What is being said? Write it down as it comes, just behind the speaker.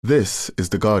This is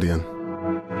The Guardian.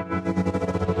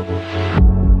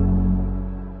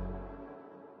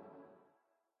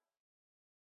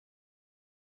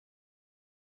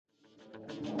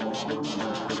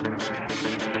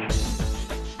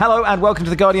 Hello and welcome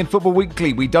to The Guardian Football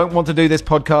Weekly. We don't want to do this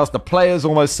podcast. The players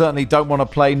almost certainly don't want to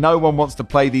play. No one wants to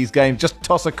play these games. Just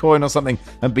toss a coin or something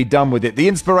and be done with it. The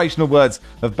inspirational words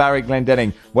of Barry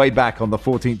Glendenning way back on the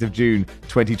 14th of June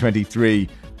 2023.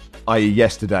 i.e.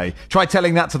 yesterday. Try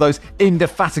telling that to those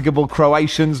indefatigable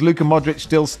Croatians. Luka Modric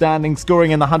still standing,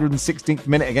 scoring in the 116th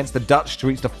minute against the Dutch to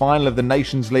reach the final of the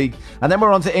Nations League. And then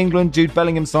we're on to England. Jude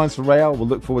Bellingham signs for Real. We'll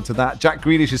look forward to that. Jack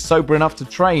Grealish is sober enough to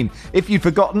train. If you'd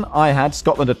forgotten, I had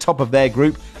Scotland atop of their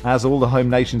group as all the home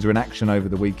nations are in action over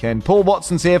the weekend. Paul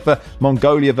Watson's here for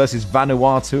Mongolia versus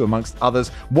Vanuatu, amongst others.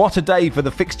 What a day for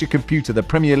the fixture computer. The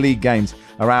Premier League games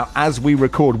are out as we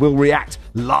record. We'll react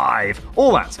live.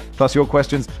 All that, plus your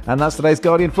questions. And that's today's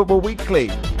Guardian Football Weekly.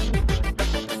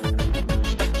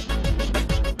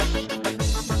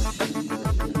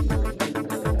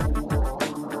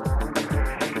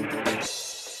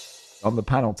 On the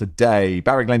panel today,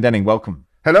 Barry Glendenning, welcome.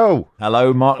 Hello.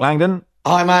 Hello, Mark Langdon.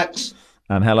 Hi, Max.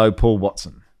 And hello, Paul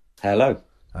Watson. Hello.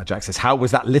 Jack says, how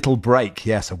was that little break?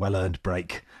 Yes, a well-earned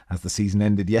break as the season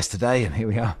ended yesterday, and here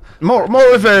we are.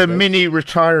 More of a mini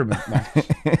retirement, Max.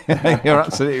 You're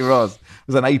absolutely right. It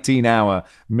was an 18-hour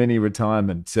mini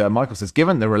retirement. Michael says,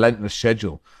 given the relentless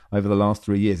schedule over the last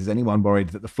 3 years, is anyone worried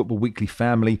that the Football Weekly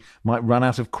family might run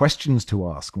out of questions to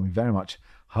ask? We very much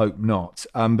hope not.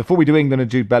 Before we do England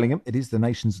and Jude Bellingham, it is the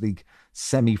Nations League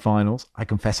semi-finals. I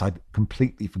confess I'd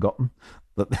completely forgotten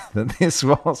that this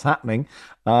was happening.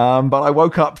 But I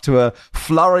woke up to a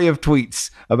flurry of tweets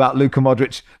about Luka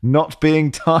Modric not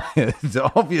being tired,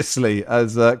 obviously,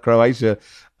 as Croatia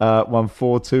won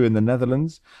 4-2 in the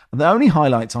Netherlands. And the only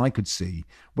highlights I could see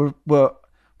were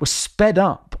sped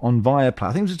up on Viaplay.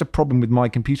 I think it was just a problem with my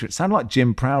computer. It sounded like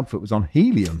Jim Proudfoot was on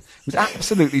helium. It was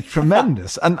absolutely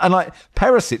tremendous. And like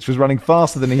Perisic was running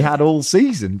faster than he had all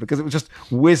season because it was just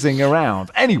whizzing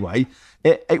around. Anyway,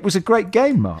 it was a great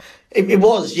game, Mark. It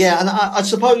was, yeah. And I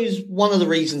suppose one of the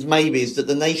reasons maybe is that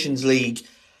the Nations League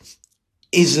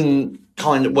isn't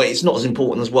it's not as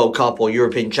important as World Cup or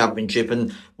European Championship.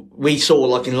 And we saw,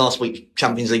 like in last week's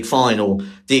Champions League final,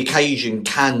 the occasion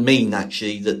can mean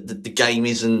actually that the game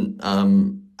isn't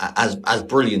as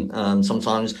brilliant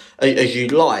sometimes as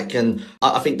you'd like. And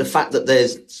I think the fact that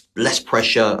there's less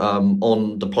pressure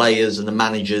on the players and the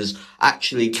managers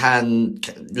actually can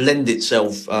lend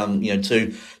itself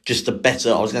to just a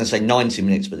better, I was going to say 90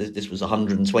 minutes, but this was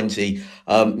 120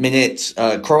 minutes.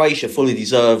 Croatia fully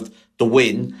deserved the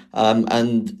win,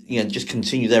 and just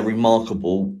continue their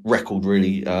remarkable record,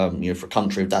 really, for a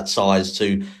country of that size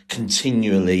to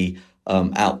continually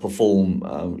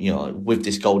outperform, with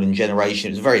this golden generation.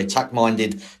 It was a very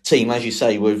attack-minded team, as you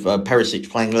say, with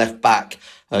Perisic playing left back,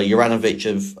 Juranovic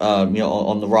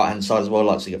on the right-hand side as well,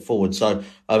 likes to get forward. So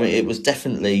it was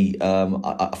definitely,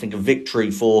 I think, a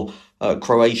victory for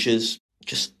Croatia's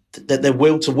just their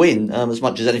will to win as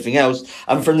much as anything else.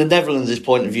 And from the Netherlands'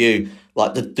 point of view,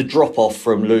 like the drop-off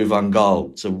from Louis van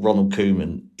Gaal to Ronald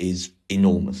Koeman is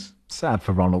enormous. Sad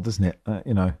for Ronald, isn't it?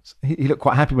 He looked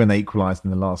quite happy when they equalised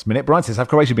in the last minute. Brian says, have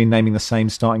Croatia been naming the same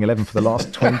starting 11 for the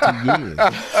last 20 years?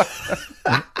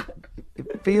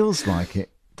 It feels like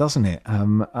it, doesn't it?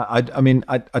 I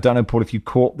don't know, Paul, if you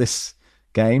caught this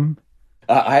game.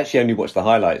 I actually only watched the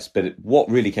highlights, but what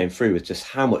really came through was just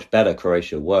how much better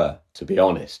Croatia were, to be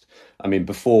honest. I mean,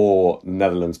 before the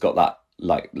Netherlands got that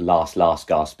last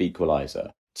gasp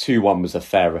equaliser, 2-1 was a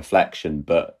fair reflection,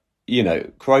 but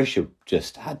Croatia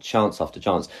just had chance after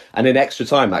chance. And in extra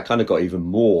time, that kind of got even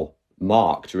more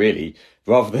marked, really.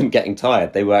 Rather than getting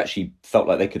tired, they felt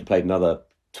like they could have played another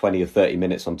 20 or 30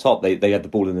 minutes on top. They had the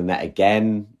ball in the net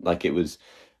again.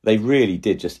 They really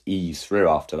did just ease through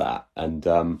after that. And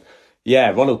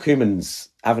Ronald Koeman's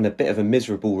having a bit of a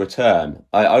miserable return.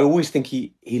 I always think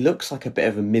he looks like a bit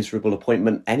of a miserable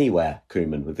appointment anywhere,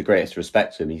 Koeman, with the greatest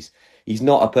respect to him. He's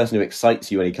not a person who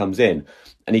excites you when he comes in.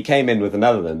 And he came in with the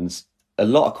Netherlands, a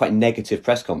lot of quite negative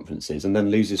press conferences, and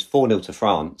then loses 4-0 to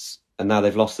France. And now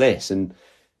they've lost this. And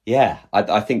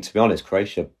I think, to be honest,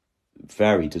 Croatia,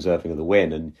 very deserving of the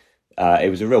win. And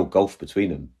it was a real gulf between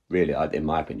them, really, in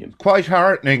my opinion. Quite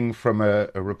heartening from a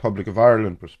Republic of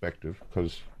Ireland perspective,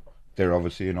 because they're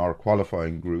obviously in our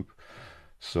qualifying group.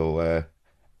 So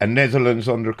And Netherlands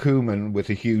under Koeman with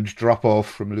a huge drop-off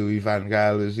from Louis van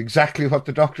Gaal is exactly what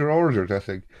the doctor ordered, I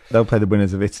think. They'll play the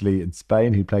winners of Italy and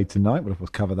Spain, who played tonight. We'll, of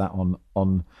course, cover that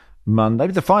on Monday.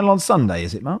 The final on Sunday,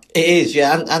 is it, Mark? It is,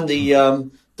 yeah. And the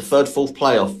third, fourth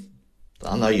playoff.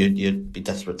 I know you'd be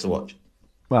desperate to watch.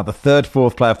 Well, the third,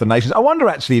 fourth playoff the nations. I wonder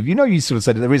actually if you sort of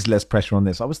said there is less pressure on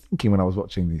this. I was thinking when I was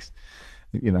watching these,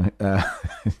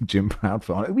 Jim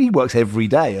Proudfoot. He works every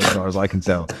day as far as I can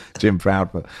tell. Jim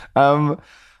Proudfoot. I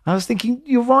was thinking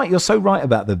you're right. You're so right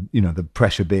about the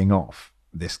pressure being off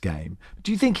this game.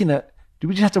 Do you think do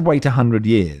we just have to wait 100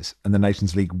 years and the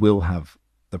Nations League will have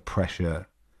the pressure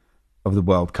of the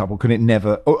World Cup, or can it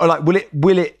never? Or like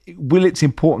will its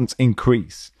importance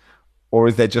increase, or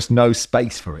is there just no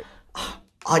space for it?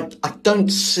 I don't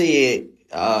see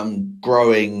it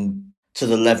growing to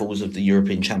the levels of the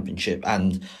European Championship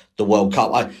and the World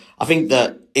Cup. I think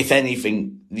that if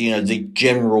anything, the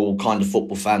general kind of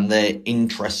football fan, their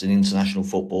interest in international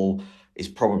football is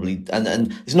probably,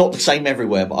 and it's not the same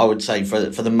everywhere, but I would say for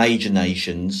the major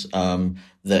nations,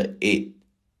 that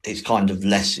it's kind of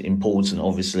less important,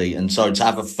 obviously. And so to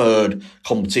have a third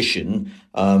competition,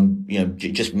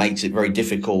 it just makes it very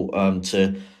difficult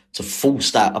to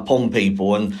force that upon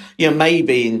people. And,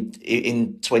 maybe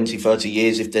in 20, 30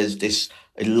 years, if there's this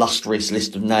illustrious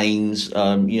list of names,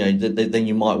 then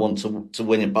you might want to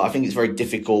win it. But I think it's very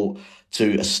difficult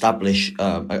to establish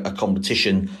a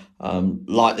competition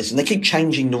like this. And they keep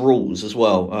changing the rules as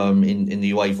well. In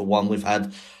the UEFA one, we've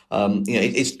had,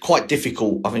 it's quite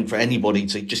difficult, I think, for anybody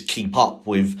to just keep up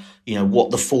with,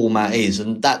 what the format is.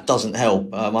 And that doesn't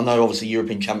help. I know obviously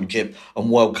European Championship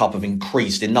and World Cup have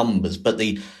increased in numbers, but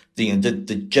the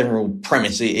general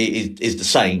premise is the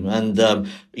same. And,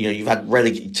 you've had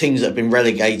teams that have been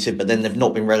relegated, but then they've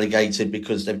not been relegated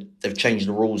because they've changed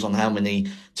the rules on how many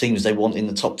teams they want in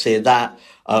the top tier. That,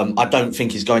 I don't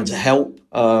think is going to help,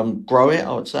 grow it,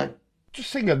 I would say.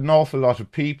 Just think an awful lot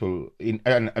of people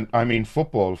and I mean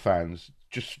football fans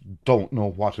just don't know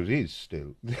what it is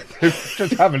still. They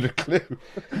just haven't a clue.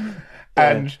 Yeah.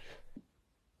 And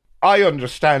I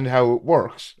understand how it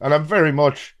works, and I'm very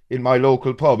much in my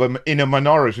local pub. I'm in a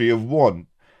minority of one,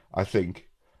 I think.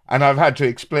 And I've had to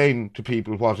explain to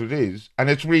people what it is. And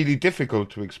it's really difficult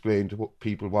to explain to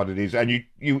people what it is. And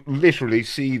you literally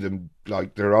see them,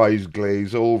 like, their eyes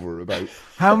glaze over about...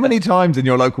 How many times in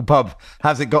your local pub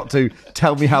has it got to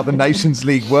tell me how the Nations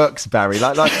League works, Barry?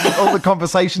 Like all the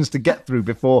conversations to get through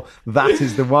before that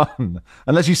is the one.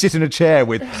 Unless you sit in a chair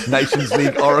with Nations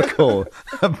League Oracle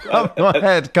above my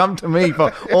head, come to me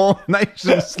for all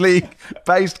Nations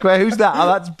League-based questions. Who's that? Oh,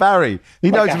 that's Barry.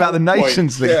 He knows about the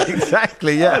Nations League. Yeah.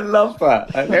 Exactly, yeah. I love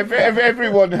that.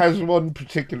 Everyone has one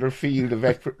particular field of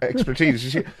expertise.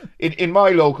 You see, in my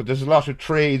local, there's a lot of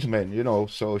tradesmen,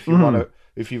 so if you want to,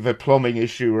 if you've a plumbing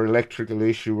issue or electrical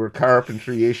issue or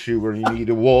carpentry issue or you need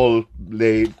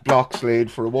a blocks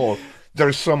laid for a wall,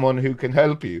 there's someone who can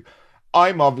help you.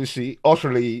 I'm obviously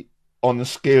utterly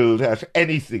unskilled at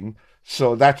anything,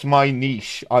 so that's my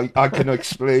niche. I can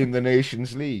explain the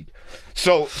Nations League.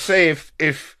 So say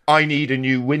if I need a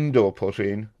new window put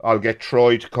in, I'll get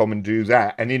Troy to come and do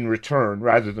that, and in return,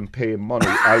 rather than pay him money,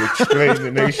 I'll explain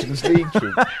the Nations League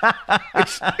to him.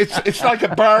 It's like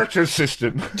a barter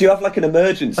system. Do you have like an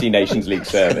emergency Nations League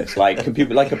service? Like, can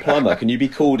people, like a plumber, can you be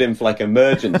called in for like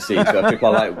emergency? So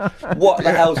people are like, what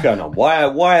the hell's going on? Why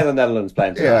are the Netherlands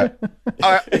playing tonight?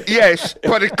 Yeah. Yes,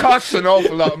 but it costs an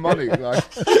awful lot of money. Like.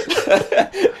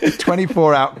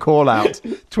 24-hour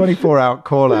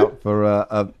call out for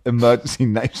a emergency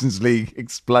Nations League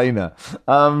explainer.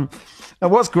 And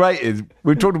what's great is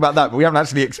we've talked about that, but we haven't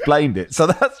actually explained it. So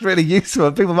that's really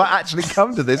useful. People might actually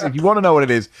come to this. If you want to know what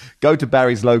it is, go to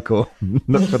Barry's local,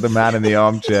 look for the man in the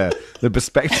armchair, the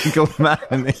bespectacled man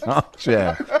in the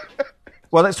armchair.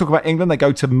 Well, let's talk about England. They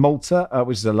go to Malta,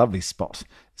 which is a lovely spot,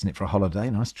 isn't it, for a holiday?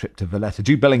 Nice trip to Valletta.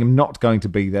 Jude Bellingham not going to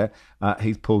be there.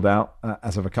 He's pulled out,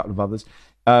 as have a couple of others.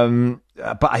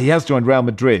 But he has joined Real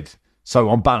Madrid. So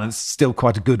on balance, still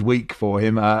quite a good week for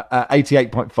him.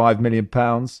 £88.5 million,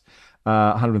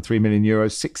 103 million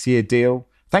euros, 6-year deal.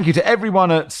 Thank you to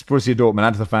everyone at Borussia Dortmund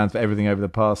and to the fans for everything over the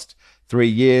past 3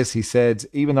 years. He said,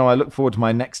 even though I look forward to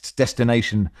my next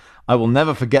destination, I will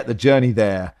never forget the journey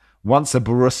there. Once a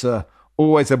Borussia,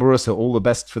 always a Borussia. All the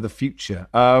best for the future.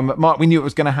 Mark, we knew it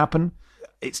was going to happen.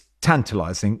 It's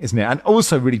tantalising, isn't it? And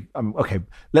also really, okay,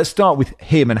 let's start with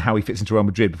him and how he fits into Real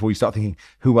Madrid before you start thinking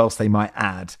who else they might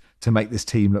add to make this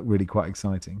team look really quite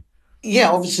exciting. Yeah,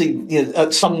 obviously,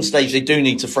 at some stage they do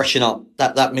need to freshen up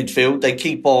that midfield. They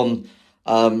keep on,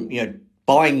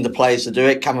 buying the players to do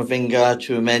it. Camavinga,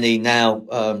 Tchouaméni,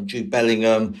 now Jude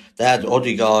Bellingham. They had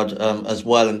Odegaard as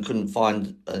well and couldn't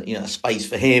find a space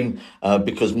for him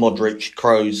because Modric,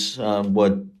 Kroos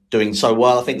were doing so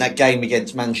well. I think that game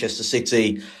against Manchester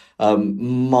City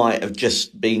might have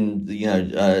just been,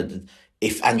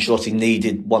 if Ancelotti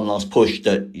needed one last push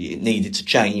that it needed to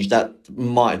change, that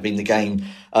might have been the game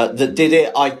that did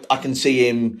it. I can see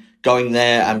him going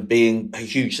there and being a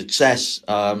huge success.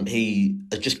 He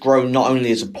has just grown not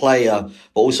only as a player,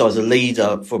 but also as a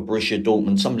leader for Borussia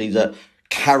Dortmund, somebody that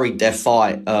carried their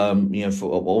fight,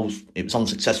 it was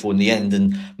unsuccessful in the end,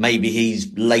 and maybe his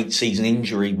late season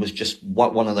injury was just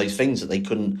one of those things that they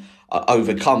couldn't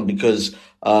overcome, because,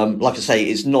 like I say,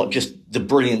 it's not just the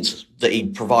brilliance that he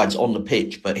provides on the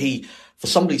pitch, but for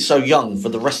somebody so young, for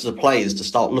the rest of the players to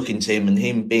start looking to him and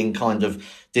him being kind of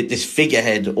this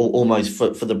figurehead almost for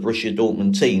the Borussia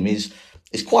Dortmund team is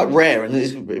quite rare, and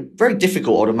it's very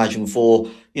difficult, I'd imagine, for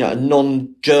a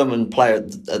non-German player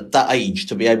at that age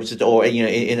to be able to do, or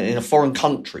in a foreign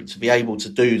country to be able to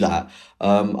do that.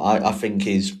 I think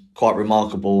is quite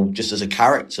remarkable just as a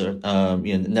character.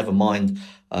 Never mind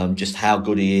just how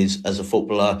good he is as a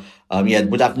footballer.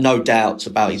 Would have no doubts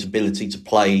about his ability to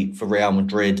play for Real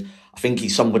Madrid. I think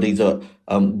he's somebody that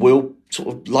will sort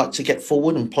of like to get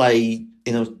forward and play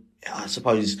I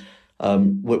suppose,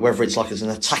 whether it's like as an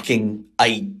attacking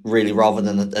 8 really rather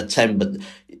than a 10, but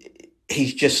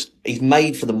he's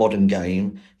made for the modern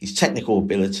game. His technical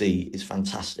ability is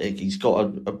fantastic. He's got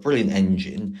a brilliant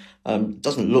engine.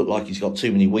 Doesn't look like he's got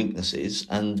too many weaknesses.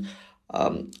 And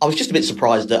I was just a bit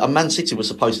surprised that Man City was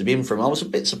supposed to be in for him. I was a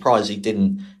bit surprised he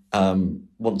didn't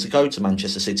want to go to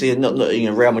Manchester City.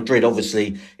 And Real Madrid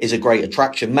obviously is a great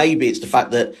attraction. Maybe it's the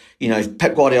fact that if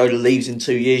Pep Guardiola leaves in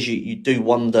 2 years, you do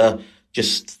wonder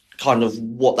just kind of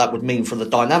what that would mean for the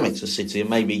dynamics of City, and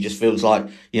maybe he just feels like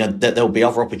that there'll be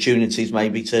other opportunities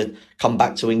maybe to come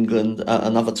back to England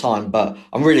another time. But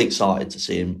I'm really excited to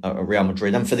see him at Real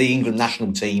Madrid, and for the England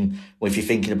national team, if you're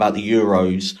thinking about the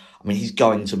Euros, I mean, he's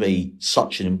going to be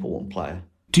such an important player.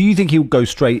 Do you think he'll go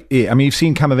straight in? I mean, you've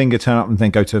seen Camavinga turn up and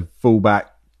then go to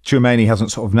fullback. Tchouameni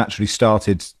hasn't sort of naturally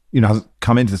started, hasn't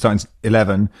come into the starting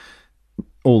 11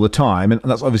 all the time, and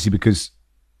that's obviously because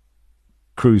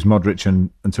Kroos, Modric, and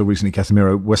until recently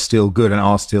Casemiro were still good and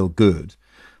are still good.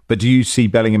 But do you see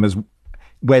Bellingham as,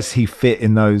 where's he fit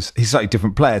in those? He's a slightly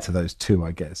different player to those two,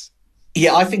 I guess.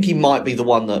 Yeah, I think he might be the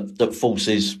one that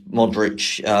forces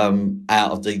Modric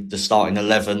out of the starting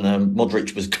 11.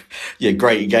 Modric was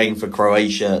great again for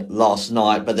Croatia last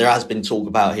night, but there has been talk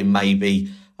about him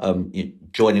maybe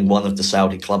joining one of the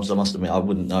Saudi clubs. I must admit, I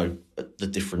wouldn't know the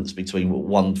difference between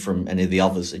one from any of the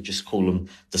others. They just call them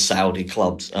the Saudi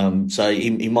clubs. So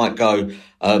he might go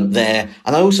there.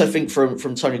 And I also think from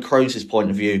Toni Kroos's point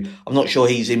of view, I'm not sure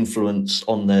his influence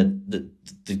on the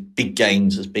big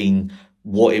games has been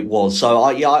what it was. So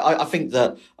I think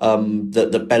that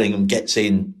that Bellingham gets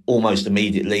in almost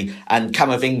immediately, and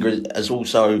Camavinga has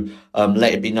also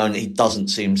let it be known that he doesn't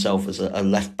see himself as a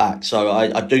left back. So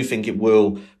I do think it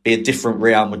will be a different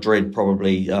Real Madrid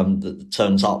probably that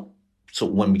turns up sort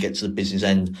of when we get to the business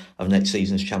end of next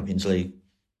season's Champions League.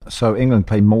 So England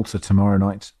play Malta tomorrow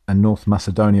night and North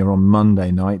Macedonia on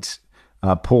Monday night.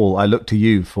 Paul, I look to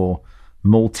you for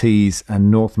Maltese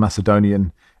and North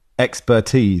Macedonian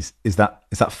expertise. Is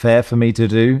that fair for me to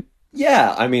do?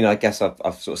 Yeah, I mean, I guess I've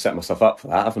sort of set myself up for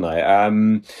that, haven't I?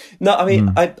 No, I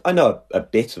mean, I know a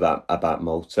bit about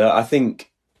Malta. I think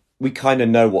we kind of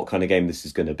know what kind of game this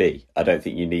is going to be. I don't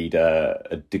think you need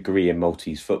a degree in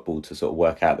Maltese football to sort of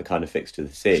work out the kind of fixture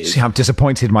this is. See how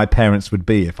disappointed my parents would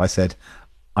be if I said,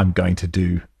 I'm going to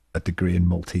do a degree in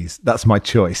Maltese. That's my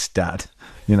choice, Dad.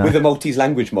 With a Maltese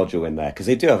language module in there, because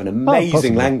they do have an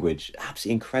amazing language,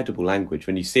 absolutely incredible language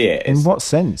when you see it. In what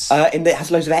sense? It has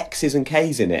loads of X's and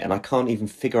K's in it, and I can't even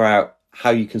figure out how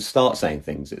you can start saying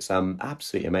things. It's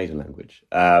absolutely amazing language.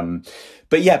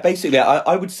 But yeah, basically,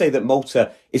 I would say that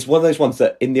Malta is one of those ones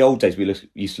that in the old days we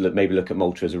used to maybe look at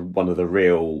Malta as one of the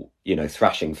real,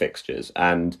 thrashing fixtures.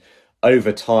 And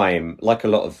over time, like a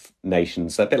lot of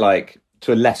nations, a bit like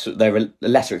to a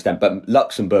lesser extent, but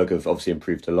Luxembourg have obviously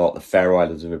improved a lot. The Faroe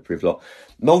Islands have improved a lot.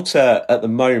 Malta at the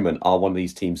moment are one of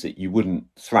these teams that you wouldn't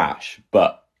thrash,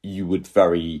 but you would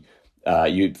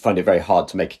you'd find it very hard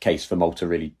to make a case for Malta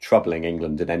really troubling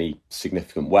England in any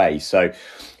significant way. So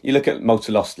you look at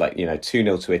Malta lost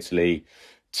 2-0 to Italy,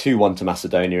 2-1 to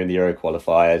Macedonia in the Euro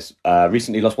qualifiers.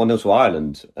 Recently lost 1-0 to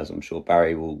Ireland, as I'm sure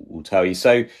Barry will tell you.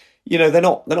 So they're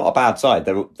not a bad side.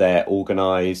 They're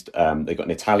organised. They've got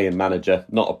an Italian manager,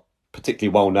 not a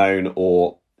particularly well known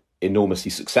or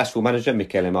enormously successful manager,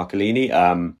 Michele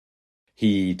Marcolini.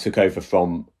 He took over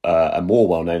from a more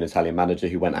well known Italian manager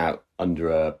who went out under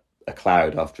a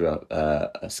cloud after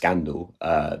a scandal,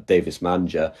 Davis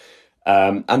Manja.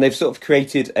 And they've sort of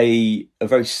created a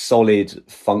very solid,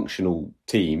 functional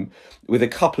team with a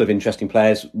couple of interesting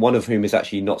players, one of whom is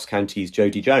actually Notts County's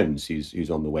Jody Jones, who's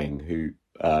on the wing, who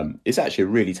is actually a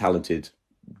really talented,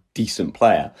 decent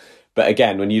player. But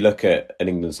again, when you look at an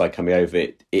England side coming over,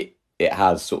 it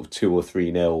has sort of 2 or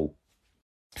 3-0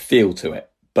 feel to it,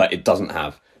 but it doesn't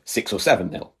have 6 or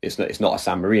 7-0. It's not a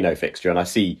San Marino fixture. And I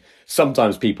see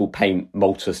sometimes people paint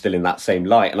Malta still in that same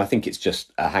light. And I think it's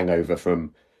just a hangover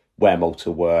from where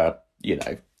Malta were,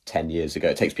 10 years ago.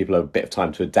 It takes people a bit of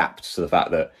time to adapt to the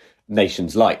fact that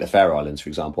nations like the Faroe Islands, for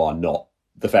example, are not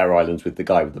the Faroe Islands with the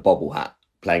guy with the bobble hat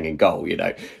playing in goal.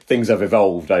 Things have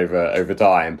evolved over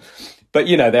time. But,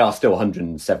 they are still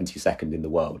 172nd in the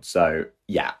world. So,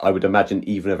 yeah, I would imagine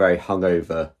even a very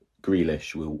hungover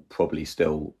Grealish will probably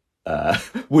still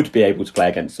would be able to play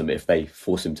against them if they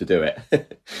force him to do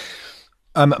it.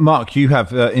 Mark, you have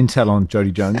intel on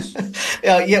Jody Jones.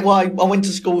 Well, I went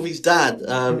to school with his dad,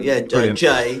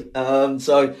 Jay.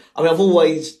 So, I've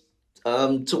always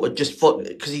sort of just thought,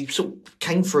 because he sort of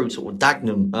came through sort of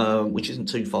Dagenham, which isn't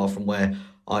too far from where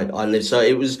I live. So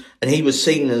it was, and he was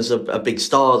seen as a big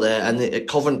star there, and at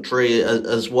Coventry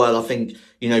as well. I think,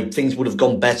 things would have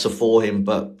gone better for him,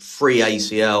 but 3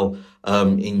 ACL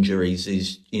injuries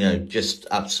is, just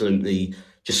absolutely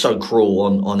just so cruel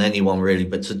on anyone really.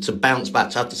 But to bounce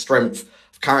back, to have the strength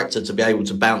of character to be able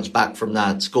to bounce back from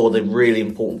that, score the really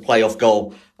important playoff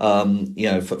goal,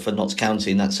 for Notts County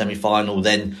in that semi-final,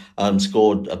 then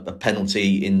scored a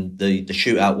penalty in the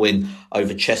shootout win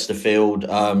over Chesterfield.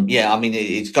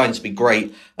 It's going to be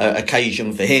great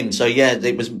occasion for him. So yeah,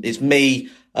 it's me,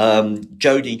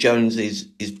 Jody Jones,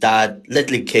 his dad,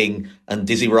 Ledley King, and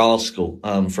Dizzy Rascal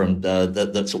from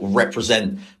that sort of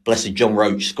represent Blessed John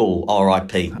Roach School,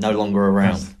 R.I.P. No longer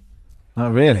around. Oh,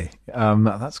 really?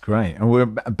 That's great.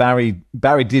 And Barry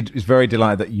is very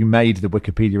delighted that you made the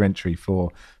Wikipedia entry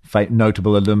for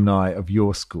notable alumni of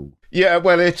your school. Yeah,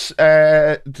 well, it's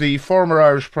the former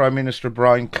Irish Prime Minister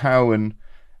Brian Cowan,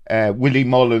 Willie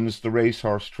Mullins, the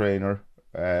racehorse trainer,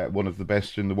 one of the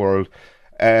best in the world,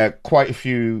 quite a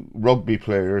few rugby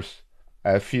players,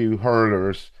 a few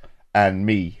hurlers, and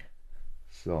me.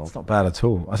 So it's not bad at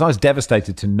all. I was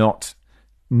devastated to not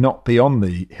be on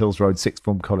the Hills Road Sixth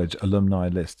Form College alumni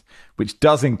list, which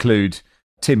does include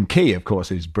Tim Key, of course,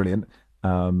 who's brilliant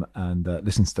and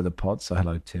listens to the pod. So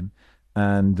hello, Tim.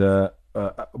 And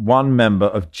one member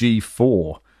of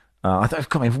G4. I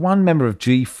can't remember, one member of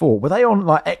G4. Were they on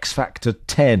like X Factor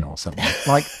 10 or something?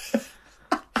 Like, if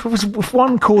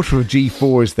 1/4 of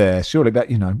G4 is there, surely that,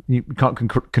 you can't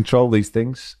control these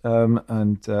things.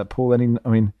 Paul,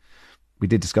 we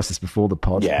did discuss this before the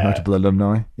pod. Yeah. Notable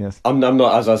alumni, yes. I'm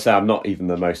not, as I say, I'm not even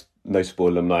the most notable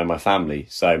alumni in my family.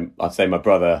 So I'd say my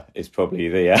brother is probably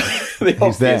the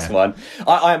obvious one.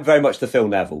 I am very much the Phil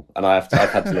Neville, and I've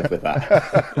had to live with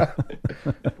that.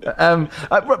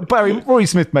 Barry, Rory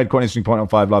Smith made quite an interesting point on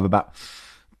 5 Live about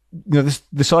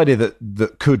this idea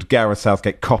that could Gareth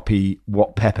Southgate copy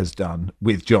what Pepper's done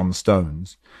with John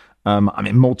Stones.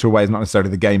 Malta away is not necessarily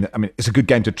the game. It's a good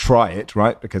game to try it,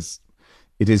 right? Because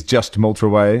it is just Malta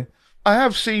away. I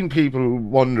have seen people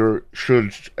wonder,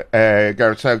 should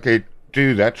Gareth Southgate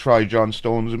do that, try John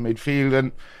Stones in midfield,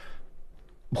 and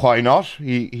why not?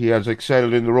 He has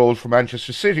excelled in the role for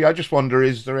Manchester City. I just wonder,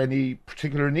 is there any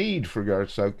particular need for Gareth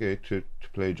Southgate to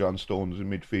play John Stones in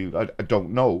midfield? I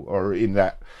don't know, or in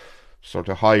that sort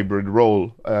of hybrid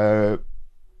role.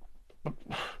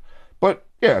 But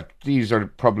yeah, these are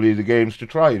probably the games to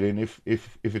try it in if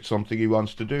it's something he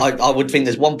wants to do. I would think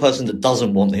there's one person that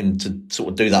doesn't want him to sort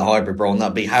of do that hybrid role, and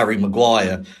that'd be Harry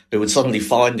Maguire, who would suddenly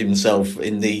find himself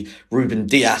in the Ruben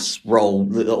Dias role,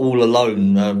 all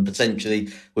alone, potentially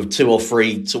with 2 or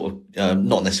 3 sort of,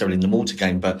 not necessarily in the Malta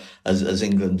game, but as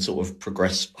England sort of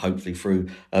progress, hopefully through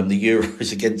the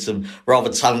Euros against some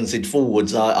rather talented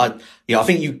forwards. I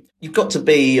think you've got to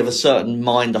be of a certain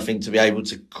mind, I think, to be able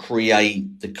to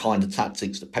create the kind of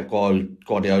tactics that Pep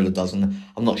Guardiola does. And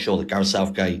I'm not sure that Gareth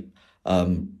Southgate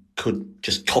could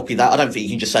just copy that. I don't think you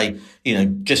can just say,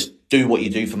 just do what you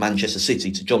do for Manchester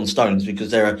City to John Stones,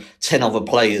 because there are 10 other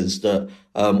players that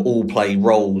all play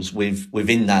roles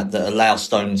within that allow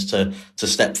Stones to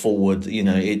step forward.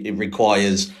 It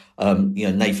requires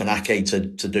Nathan Ake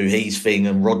to do his thing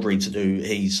and Rodri to do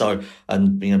his,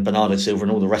 and Bernardo Silva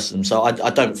and all the rest of them. So I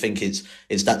don't think it's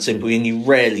that simple, and you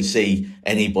rarely see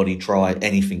anybody try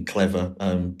anything clever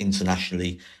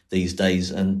internationally these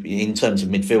days. And in terms of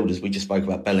midfielders, we just spoke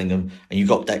about Bellingham, and you've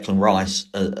got Declan Rice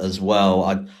as well.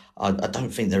 I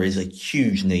don't think there is a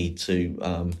huge need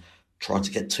to try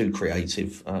to get too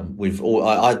creative with all.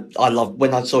 I love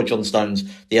when I saw John Stones,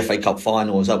 the FA Cup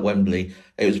final was at Wembley.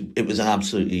 It was an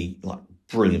absolutely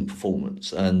brilliant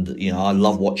performance, and I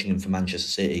love watching him for Manchester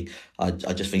City. I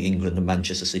just think England and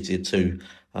Manchester City are two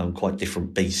quite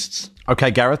different beasts.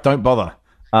 Okay, Gareth, don't bother.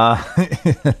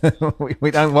 We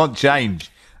don't want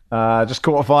change. Just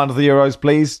quarterfinals of the Euros,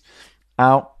 please.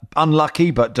 Out,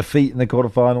 unlucky, but defeat in the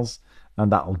quarterfinals.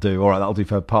 And that'll do. All right, that'll do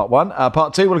for part one.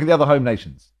 Part two, we'll look at the other home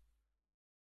nations.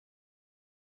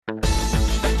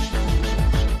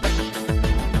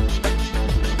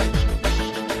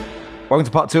 Welcome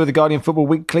to part two of the Guardian Football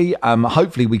Weekly.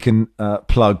 Hopefully we can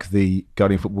plug the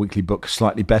Guardian Football Weekly book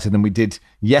slightly better than we did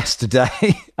yesterday.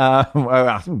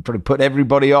 I think probably put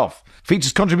everybody off.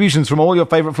 Features contributions from all your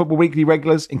favourite Football Weekly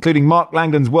regulars, including Mark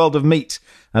Langdon's World of Meat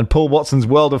and Paul Watson's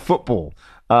World of Football.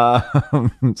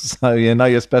 So you know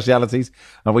your specialities.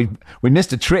 We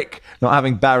missed a trick not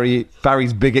having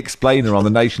Barry's big explainer on the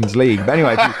Nations League. But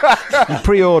anyway, if you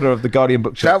pre-order of the Guardian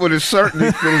Bookshop, That would have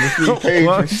certainly filled a few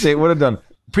pages. It would have done.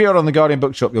 Pre-order on the Guardian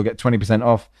Bookshop, you'll get 20%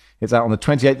 off. It's out on the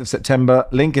 28th of September.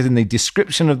 Link is in the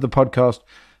description of the podcast.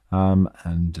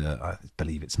 And I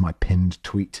believe it's my pinned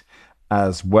tweet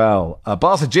as well.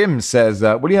 Barca Jim says,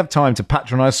 will you have time to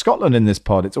patronise Scotland in this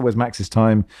pod? It's always Max's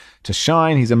time to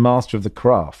shine. He's a master of the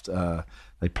craft.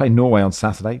 They play Norway on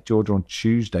Saturday, Georgia on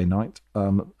Tuesday night.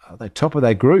 They're top of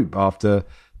their group after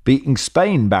beating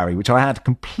Spain, Barry, which I had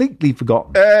completely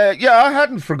forgotten. Yeah, I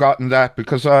hadn't forgotten that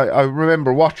because I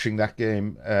remember watching that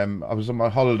game. I was on my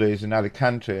holidays in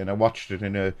Alicante and I watched it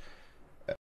in a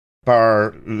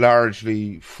bar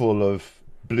largely full of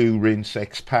blue rinse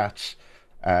expats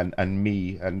and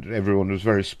me, and everyone was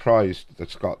very surprised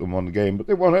that Scotland won the game, but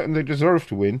they won it and they deserved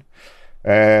to win.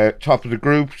 Top of the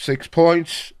group, 6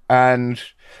 points, and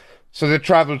so they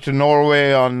travelled to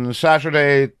Norway on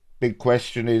Saturday. Big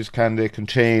question is, can they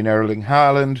contain Erling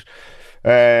Haaland?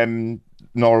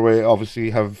 Norway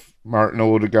obviously have Martin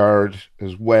Odegaard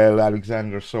as well,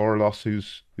 Alexander Sorlos,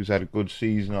 who's had a good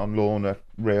season on loan at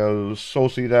Real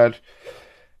Sociedad,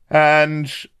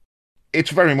 and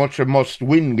it's very much a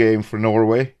must-win game for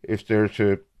Norway if they're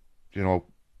to,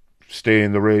 stay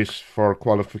in the race for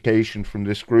qualification from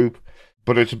this group.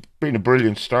 But it's been a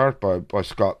brilliant start by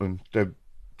Scotland. I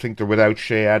think they're without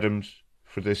Shea Adams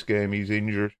for this game. He's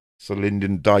injured. So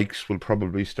Lyndon Dykes will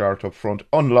probably start up front.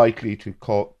 Unlikely to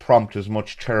prompt as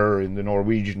much terror in the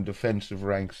Norwegian defensive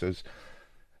ranks as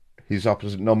his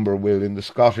opposite number will in the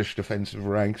Scottish defensive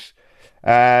ranks.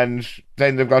 And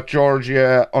then they've got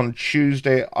Georgia on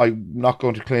Tuesday. I'm not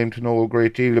going to claim to know a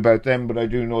great deal about them, but I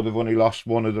do know they've only lost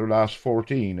one of their last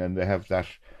 14, and they have that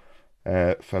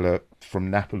fella from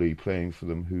Napoli playing for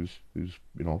them who's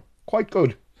quite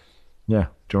good. Yeah.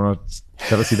 Do you want to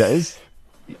tell us who that is?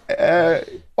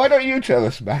 Why don't you tell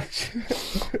us, Max?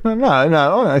 No.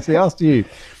 I actually asked you.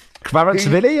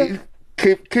 Kvaratskhelia?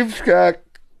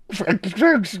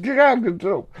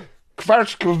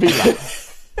 Kvaratskhelia.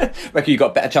 Reckon you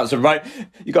got a better chance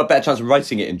of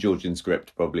writing it in Georgian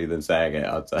script probably than saying it,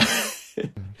 I'd say.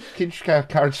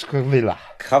 Kvaratskhelia.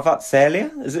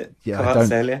 Kvaratskhelia, is it? Yeah,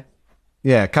 Kvaratskhelia.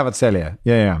 Yeah, Kvaratskhelia.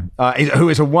 Yeah.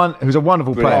 Who's a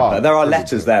wonderful player. But there are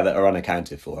letters there that are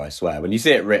unaccounted for, I swear. When you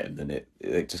see it written and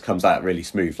it just comes out really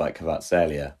smooth like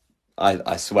Kvaratskhelia,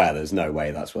 I swear there's no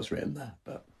way that's what's written there.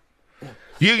 But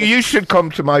You should come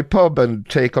to my pub and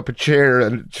take up a chair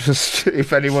and just,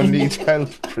 if anyone needs help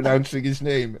pronouncing his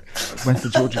name. When's the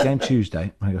Georgia game?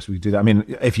 Tuesday. I guess we could do that. I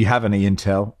mean, if you have any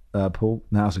intel, Paul,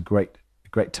 now's a great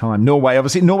time. Norway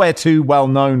are too well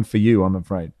known for you, I'm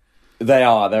afraid.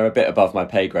 They're a bit above my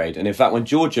pay grade. And in fact, when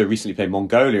Georgia recently played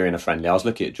Mongolia in a friendly, I was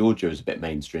looking at Georgia as a bit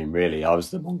mainstream, really. I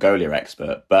was the Mongolia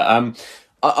expert. But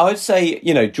I would say,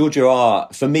 Georgia are,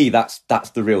 for me, that's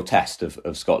the real test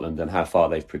of Scotland and how far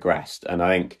they've progressed. And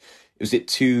I think, was it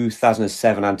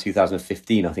 2007 and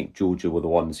 2015, I think Georgia were the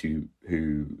ones who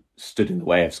stood in the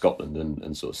way of Scotland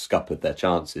and sort of scuppered their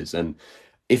chances. And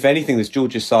if anything, this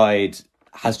Georgia side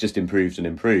has just improved and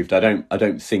improved. I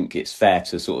don't think it's fair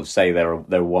to sort of say they're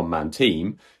a one-man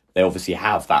team. They obviously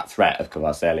have that threat of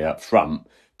Kvaratskhelia up front,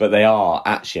 but they are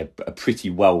actually a pretty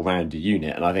well-rounded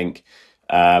unit. And I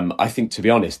think, to be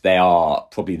honest, they are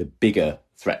probably the bigger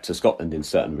threat to Scotland in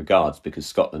certain regards, because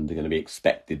Scotland are going to be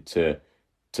expected to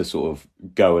sort of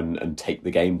go and take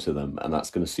the game to them, and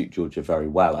that's going to suit Georgia very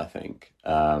well, I think.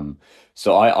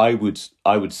 So I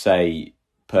would say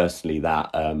personally that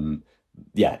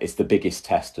it's the biggest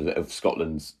test of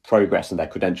Scotland's progress and their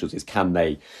credentials is can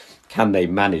they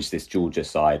manage this Georgia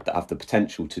side that have the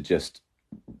potential to just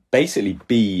basically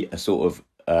be a sort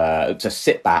of just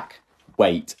sit back,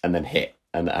 wait, and then hit.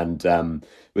 And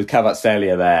with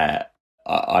Kvaratskhelia there,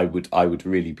 I would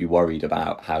really be worried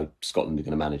about how Scotland are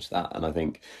going to manage that. And I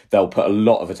think they'll put a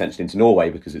lot of attention into Norway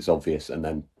because it's obvious, and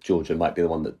then Georgia might be the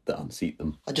one that unseat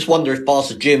them. I just wonder if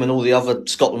Barca Jim and all the other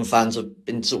Scotland fans have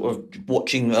been sort of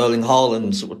watching Erling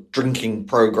Haaland sort of drinking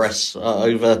progress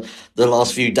over the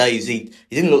last few days. He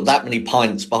didn't look that many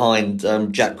pints behind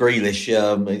Jack Grealish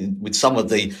with some of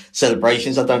the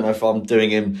celebrations. I don't know if I'm doing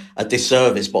him a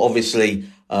disservice, but obviously,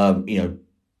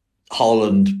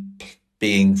 Haaland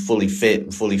being fully fit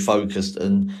and fully focused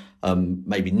and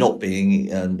maybe not being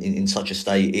in such a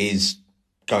state is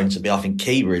going to be, I think,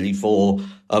 key really for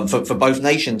both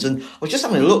nations. And I was just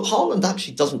having a look. Haaland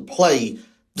actually doesn't play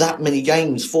that many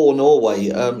games for Norway.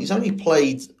 He's only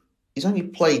played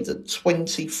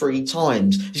 23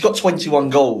 times. He's got 21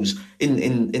 goals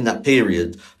in that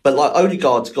period. But like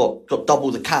Odegaard's got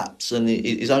double the caps and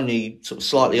is only sort of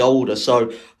slightly older.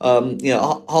 So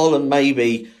Haaland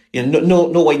maybe,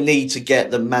 Norway need to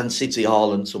get the Man City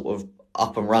Haaland sort of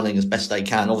up and running as best they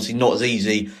can. Obviously not as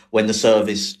easy when the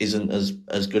service isn't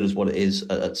as good as what it is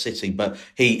at City, but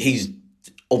he's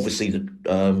obviously the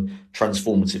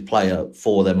transformative player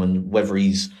for them, and whether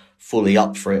he's fully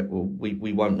up for it,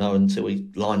 we won't know until he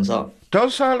lines up.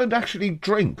 Does Haaland actually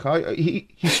drink? He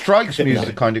strikes me as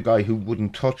the kind of guy who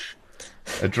wouldn't touch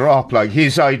a drop. Like,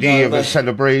 his idea of a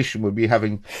celebration would be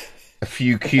having a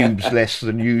few cubes less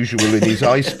than usual in his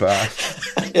ice bath.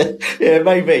 Yeah,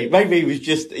 maybe he was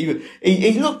just he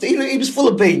was full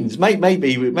of beans.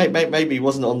 Maybe he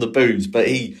wasn't on the booze, but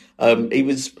he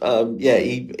was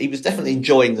definitely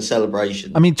enjoying the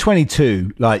celebration. I mean,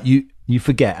 22, like you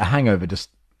forget a hangover. Just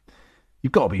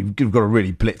you've got to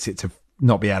really blitz it to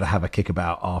not be able to have a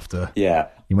kickabout after. Yeah,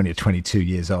 when you're 22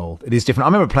 years old, it is different. I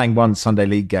remember playing one Sunday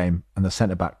league game and the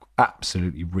centre back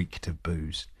absolutely reeked of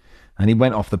booze. And he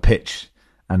went off the pitch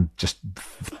and just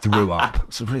threw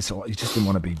up. So really, you just didn't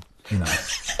want to be,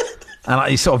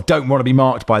 and you sort of don't want to be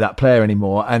marked by that player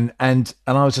anymore. And I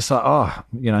was just like,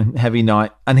 heavy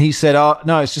night. And he said,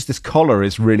 no, it's just this collar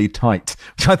is really tight,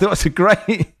 which I thought was a great.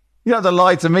 You don't have to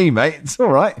lie to me, mate. It's all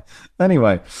right.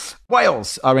 Anyway,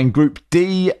 Wales are in Group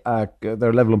D.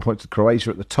 They're level on points with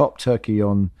Croatia at the top. Turkey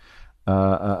on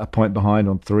a point behind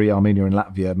on 3. Armenia and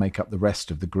Latvia make up the rest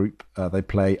of the group. They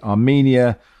play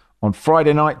Armenia on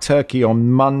Friday night, Turkey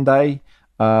on Monday.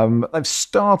 They've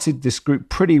started this group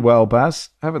pretty well, Baz,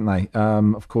 haven't they?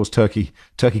 Of course, Turkey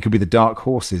could be the dark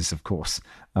horses, of course,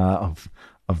 of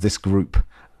this group.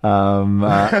 And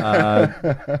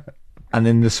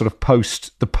then the sort of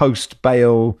post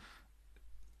Bale,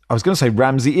 I was going to say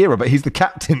Ramsey era, but he's the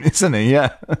captain, isn't he?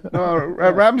 Yeah. No,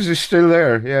 Ramsey's still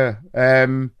there. Yeah.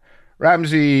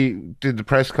 Ramsey did the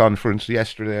press conference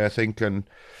yesterday, I think, and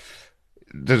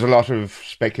there's a lot of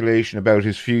speculation about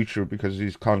his future because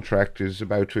his contract is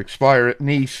about to expire at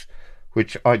Nice,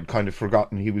 which I'd kind of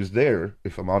forgotten he was there,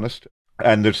 if I'm honest.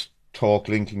 And there's talk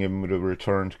linking him with a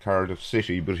return to Cardiff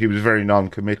City, but he was very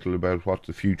non-committal about what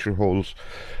the future holds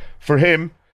for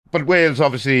him. But Wales,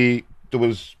 obviously, there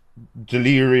was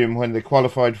delirium when they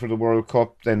qualified for the World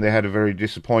Cup. Then they had a very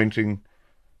disappointing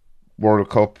World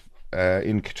Cup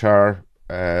in Qatar.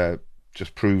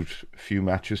 Just proved a few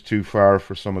matches too far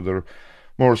for some of their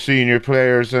more senior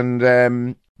players, and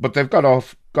but they've got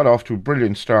off to a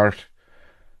brilliant start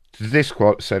to this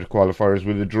set of qualifiers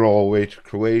with a draw away to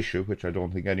Croatia, which I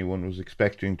don't think anyone was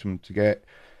expecting them to get.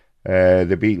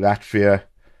 They beat Latvia,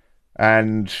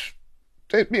 and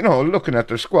they, looking at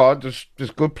their squad,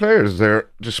 there's good players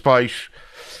there, despite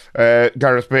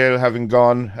Gareth Bale having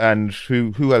gone, and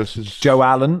who else is Joe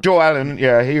Allen? Joe Allen,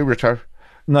 yeah, he retired.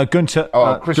 No, Gunter.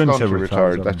 Chris Gunter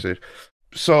retired. That's it.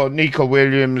 So Nico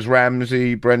Williams,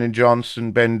 Ramsey, Brennan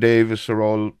Johnson, Ben Davis are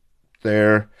all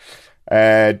there.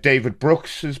 David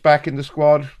Brooks is back in the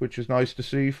squad, which is nice to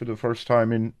see for the first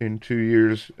time in 2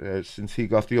 years since he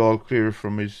got the all clear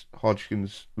from his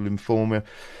Hodgkin's lymphoma.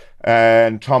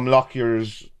 And Tom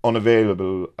Lockyer's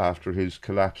unavailable after his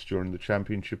collapse during the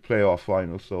Championship playoff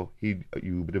final, so you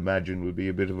would imagine will be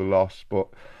a bit of a loss. But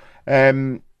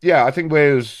I think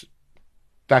Wales,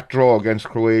 that draw against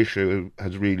Croatia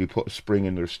has really put a spring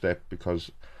in their step,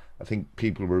 because I think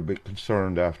people were a bit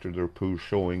concerned after their poor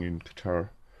showing in Qatar.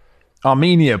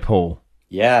 Armenia, Paul.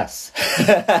 Yes.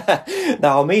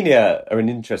 Now, Armenia are an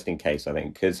interesting case, I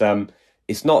think, because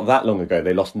it's not that long ago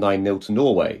they lost 9-0 to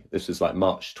Norway. This was like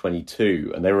March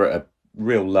 22, and they were at a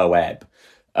real low ebb.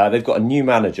 They've got a new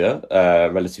manager,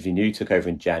 relatively new, took over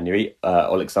in January,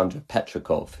 Oleksandr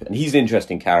Petrakov, and he's an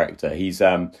interesting character. He's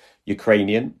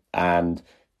Ukrainian and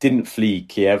didn't flee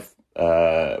Kiev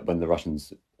when the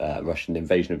Russian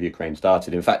invasion of Ukraine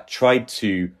started. In fact, tried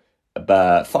to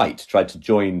tried to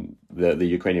join the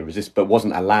Ukrainian resistance, but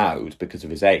wasn't allowed because of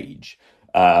his age.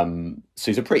 So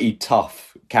he's a pretty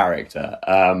tough character.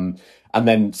 And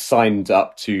then signed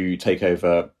up to take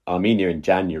over Armenia in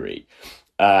January.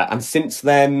 And since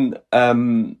then,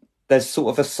 there's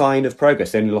sort of a sign of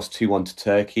progress. They only lost 2-1 to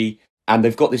Turkey. And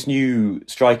they've got this new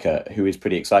striker who is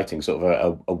pretty exciting, sort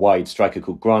of a wide striker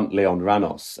called Grant Leon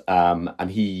Ranos. And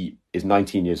he is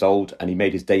 19 years old, and he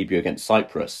made his debut against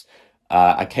Cyprus.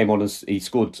 I came on as he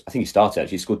scored. I think he started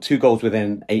actually. He scored 2 goals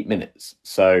within 8 minutes.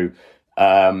 So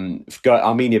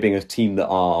Armenia, being a team that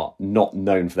are not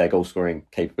known for their goal scoring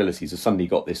capabilities, has suddenly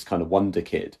got this kind of wonder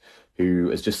kid who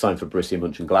has just signed for Borussia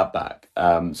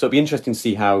Mönchengladbach. So it'll be interesting to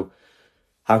see how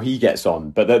he gets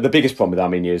on. But the biggest problem with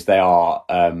Armenia is they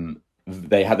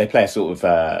play a sort of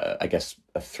I guess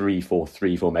a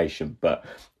 3-4-3 formation, but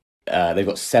they've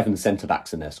got 7 centre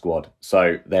backs in their squad,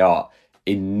 so they are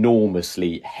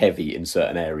enormously heavy in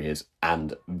certain areas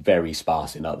and very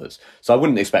sparse in others. So I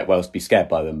wouldn't expect Wales to be scared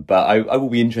by them, but I will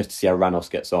be interested to see how Ranos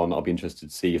gets on. I'll be interested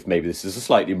to see if maybe this is a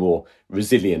slightly more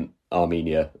resilient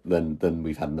Armenia than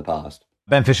we've had in the past.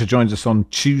 Ben Fisher joins us on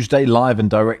Tuesday, live and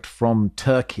direct from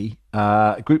Turkey.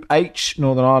 Group H,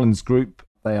 Northern Ireland's group.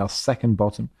 They are second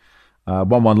bottom.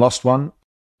 1-1 lost one.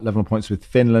 11 points with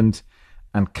Finland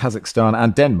and Kazakhstan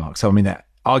and Denmark. So, I mean,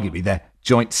 they're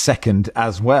joint second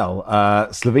as well.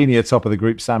 Slovenia top of the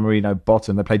group, San Marino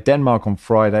bottom. They play Denmark on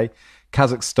Friday,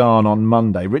 Kazakhstan on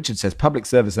Monday. Richard says, public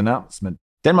service announcement.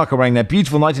 Denmark are wearing their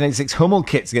beautiful 1986 Hummel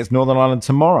kits against Northern Ireland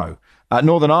tomorrow.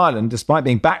 Northern Ireland, despite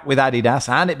being back with Adidas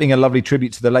and it being a lovely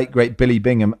tribute to the late, great Billy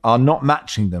Bingham, are not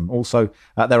matching them. Also,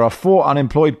 there are 4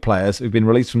 unemployed players who've been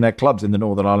released from their clubs in the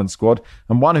Northern Ireland squad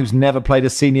and one who's never played a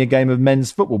senior game of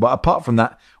men's football. But apart from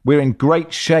that, we're in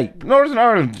great shape. Northern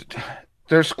Ireland,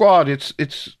 their squad, it's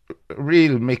a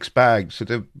real mixed bag. So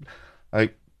they've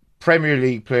like Premier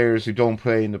League players who don't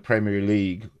play in the Premier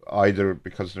League, either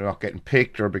because they're not getting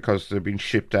picked or because they've been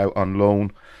shipped out on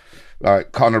loan.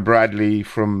 Like Conor Bradley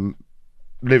from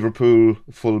Liverpool,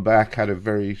 full-back, had a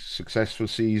very successful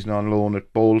season on loan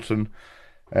at Bolton.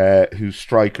 Whose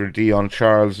striker Dion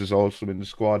Charles is also in the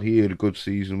squad. He had a good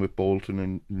season with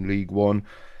Bolton in League One.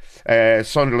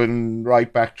 Sunderland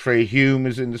right-back Trey Hume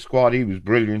is in the squad. He was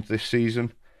brilliant this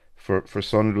season for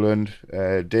Sunderland.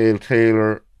 Dale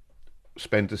Taylor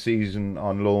spent the season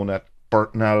on loan at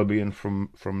Burton Albion from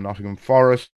Nottingham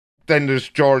Forest. Then there's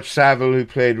George Saville, who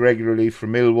played regularly for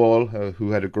Millwall,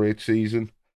 who had a great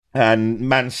season. And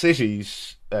Man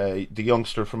City's, the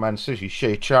youngster from Man City,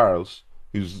 Shea Charles,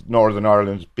 who's Northern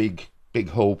Ireland's big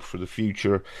hope for the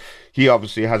future. He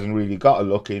obviously hasn't really got a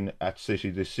look in at City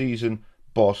this season,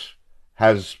 but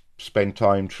has spent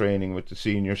time training with the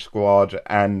senior squad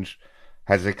and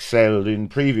has excelled in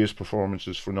previous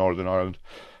performances for Northern Ireland.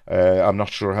 I'm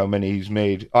not sure how many he's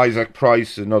made. Isaac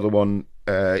Price, another one,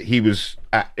 he was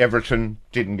at Everton,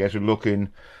 didn't get a look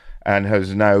in, and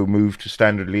has now moved to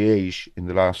Standard Liège in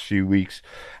the last few weeks.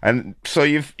 And so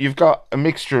you've got a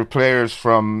mixture of players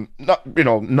from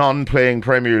non-playing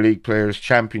Premier League players,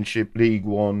 Championship, League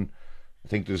One. I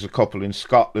think there's a couple in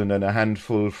Scotland and a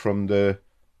handful from the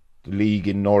league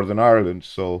in Northern Ireland.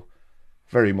 So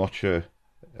very much a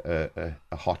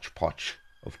hodgepodge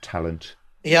of talent.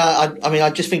 Yeah, I mean, I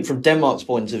just think from Denmark's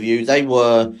point of view, they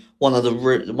were one of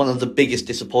the biggest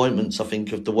disappointments, I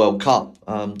think, of the World Cup.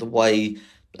 The way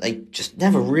they just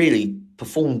never really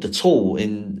performed at all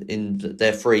in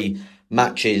their 3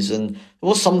 matches, and there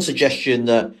was some suggestion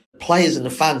that players and the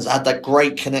fans had that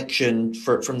great connection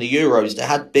from the Euros. There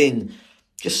had been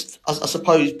just, I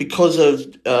suppose, because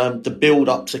of the build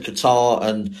up to Qatar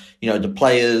and the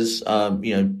players,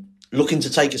 looking to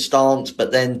take a stance,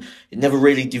 but then it never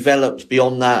really developed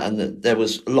beyond that. And there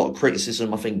was a lot of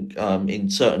criticism, I think, in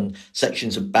certain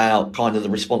sections about kind of the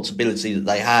responsibility that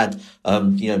they had,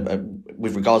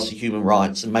 with regards to human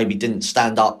rights, and maybe didn't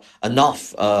stand up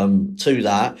enough to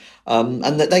that.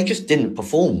 And that they just didn't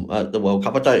perform at the World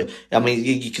Cup.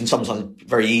 You can sometimes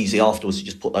very easy afterwards to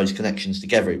just put those connections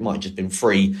together. It might have just been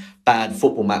 3 bad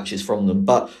football matches from them.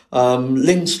 But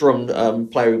Lindstrom,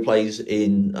 player who plays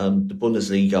in the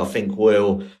Bundesliga, I think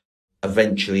will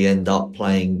eventually end up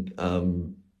playing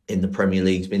in the Premier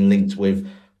League. He's been linked with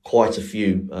quite a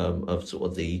few of sort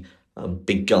of the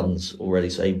big guns already,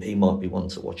 so he might be one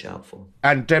to watch out for.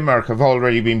 And Denmark have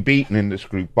already been beaten in this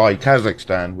group by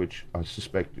Kazakhstan, which I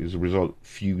suspect is a result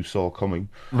few saw coming.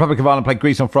 Republic of Ireland play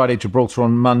Greece on Friday, Gibraltar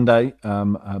on Monday.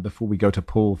 Before we go to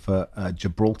Paul for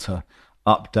Gibraltar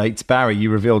updates, Barry,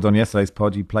 you revealed on yesterday's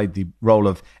pod you played the role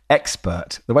of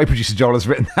expert. The way producer Joel has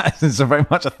written that is very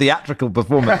much a theatrical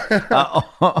performance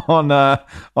on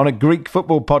a Greek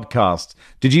football podcast.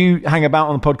 Did you hang about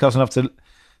on the podcast enough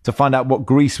to find out what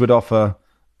Greece would offer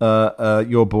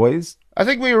your boys? I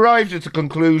think we arrived at the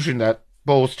conclusion that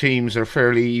both teams are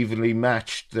fairly evenly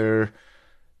matched. They're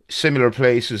similar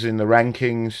places in the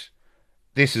rankings.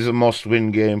 This is a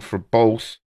must-win game for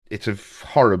both. It's a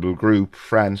horrible group.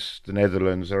 France, the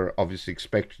Netherlands are obviously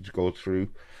expected to go through,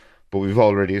 but we've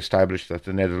already established that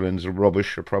the Netherlands are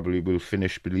rubbish, or probably will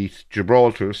finish beneath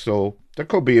Gibraltar, so there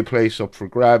could be a place up for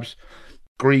grabs.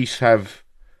 Greece have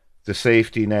the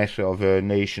safety net of a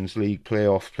Nations League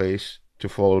playoff place to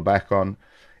fall back on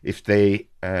if they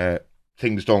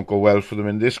things don't go well for them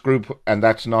in this group, and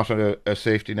that's not a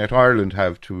safety net Ireland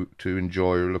have to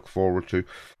enjoy or look forward to.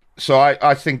 So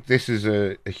I think this is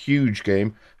a huge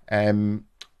game.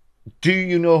 Do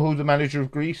you know who the manager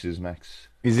of Greece is, Max?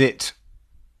 Is it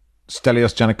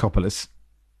Stelios Giannakopoulos?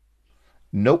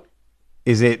 Nope.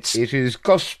 Is it? It is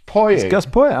Gus Poyet. It's Gus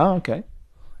Poyet. Oh, okay.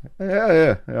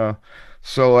 Yeah.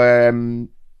 So,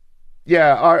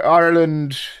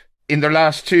 Ireland, in their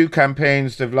last 2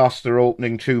 campaigns, they've lost their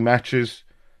opening 2 matches.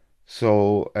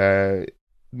 So,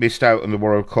 missed out on the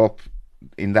World Cup.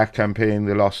 In that campaign,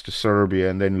 they lost to Serbia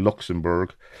and then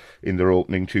Luxembourg in their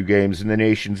opening 2 games. In the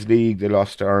Nations League, they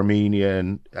lost to Armenia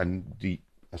and the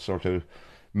sort of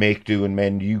make-do and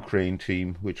mend Ukraine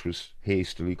team, which was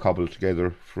hastily cobbled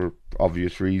together for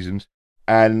obvious reasons.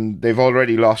 And they've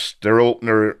already lost their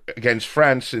opener against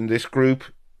France in this group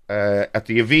at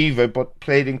the Aviva, but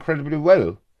played incredibly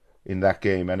well in that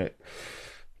game. And it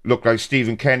looked like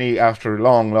Stephen Kenny, after a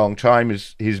long, long time,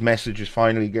 his message is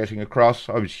finally getting across.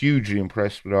 I was hugely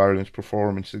impressed with Ireland's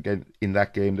performance again in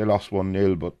that game. They lost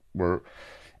 1-0, but were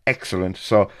excellent.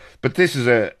 So, but this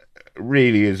is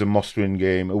really is a must-win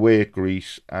game away at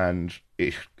Greece, and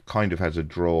it kind of has a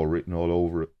draw written all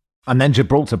over it. And then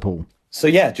Gibraltar, Paul. So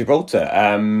yeah, Gibraltar,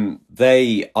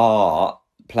 they are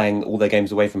playing all their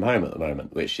games away from home at the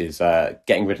moment, which is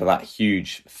getting rid of that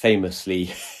huge,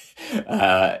 famously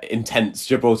intense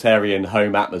Gibraltarian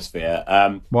home atmosphere.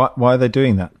 Why are they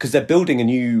doing that? Because they're building a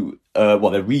new, they're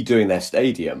redoing their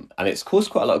stadium, and it's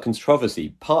caused quite a lot of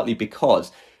controversy, partly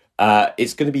because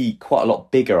it's going to be quite a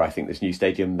lot bigger, I think, this new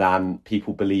stadium, than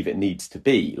people believe it needs to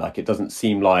be. Like, it doesn't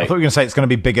seem like... I thought you were going to say it's going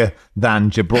to be bigger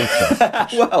than Gibraltar.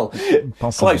 Well,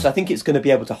 close. I think it's going to be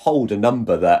able to hold a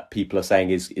number that people are saying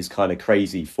is kind of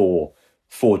crazy for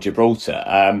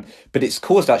Gibraltar. But it's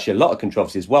caused actually a lot of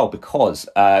controversy as well, because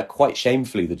quite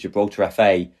shamefully, the Gibraltar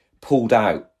FA pulled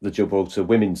out the Gibraltar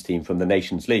women's team from the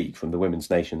Nations League, from the Women's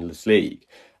Nations League.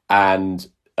 And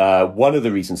one of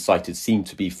the reasons cited seemed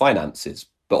to be finances.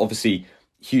 But obviously,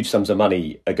 huge sums of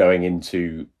money are going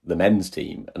into the men's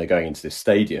team and are going into this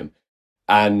stadium.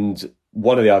 And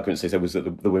one of the arguments they said was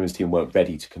that the women's team weren't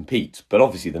ready to compete. But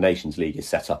obviously, the Nations League is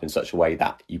set up in such a way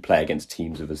that you play against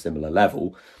teams of a similar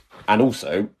level. And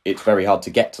also, it's very hard to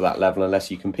get to that level unless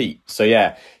you compete. So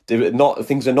yeah,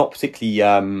 things are not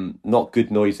particularly not good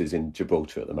noises in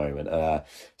Gibraltar at the moment.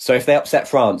 So if they upset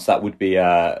France, that would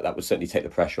certainly take the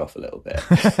pressure off a little bit.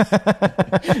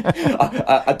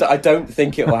 I don't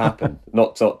think it will happen.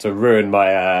 Not to ruin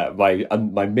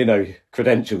my minnow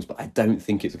credentials, but I don't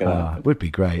think it's going to happen. It would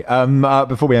be great.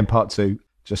 Before we end part 2,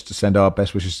 just to send our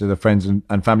best wishes to the friends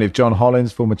and family of John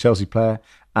Hollins, former Chelsea player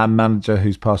and manager,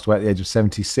 who's passed away at the age of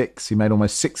 76. He made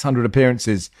almost 600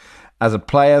 appearances as a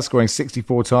player, scoring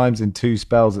 64 times in 2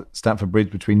 spells at Stamford Bridge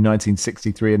between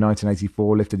 1963 and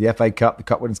 1984. Lifted the FA Cup, the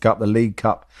Cup Winners' Cup, the League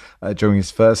Cup during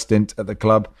his first stint at the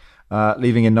club,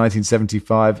 leaving in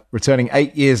 1975, returning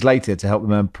 8 years later to help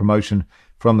them earn promotion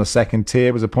from the second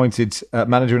tier. Was appointed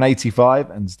manager in 85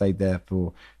 and stayed there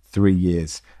for 3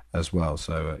 years as well.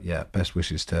 So, best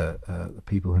wishes to the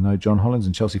people who know John Hollins,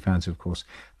 and Chelsea fans who, of course,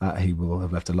 he will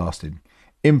have left a lasting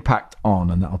impact on.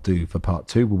 And that'll do for part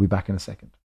 2. We'll be back in a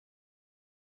second.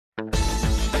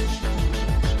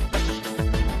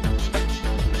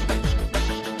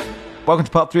 Welcome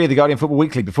to part 3 of the Guardian Football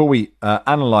Weekly. Before we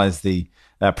analyse the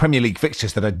Premier League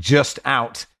fixtures that are just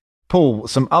out, Paul,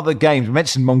 some other games. We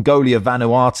mentioned Mongolia,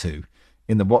 Vanuatu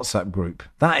in the WhatsApp group.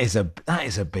 That is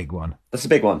a big one. That's a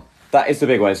big one. That is the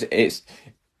big one. It's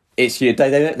huge.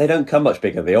 They don't come much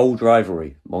bigger. The old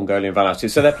rivalry, Mongolia and Vanuatu.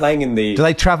 So they're playing in the... Do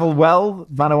they travel well,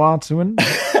 Vanuatuan?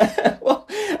 Well,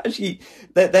 actually,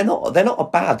 they're not a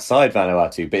bad side,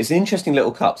 Vanuatu, but it's an interesting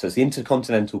little cup. So it's the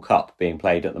Intercontinental Cup being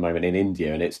played at the moment in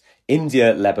India, and it's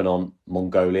India, Lebanon,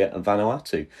 Mongolia and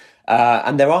Vanuatu.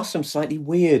 And there are some slightly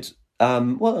weird...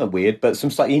 not weird, but some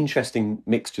slightly interesting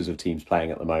mixtures of teams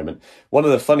playing at the moment. One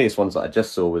of the funniest ones that I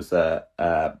just saw was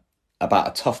about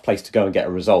a tough place to go and get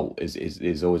a result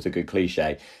is always a good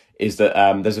cliche, is that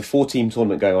there's a 4-team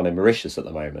tournament going on in Mauritius at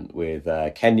the moment with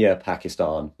Kenya,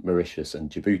 Pakistan, Mauritius and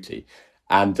Djibouti.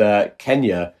 And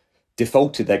Kenya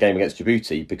defaulted their game against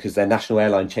Djibouti because their national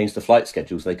airline changed the flight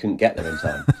schedule so they couldn't get there in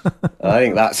time. I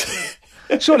think that's...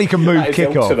 Surely you can move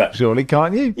kick-off, surely,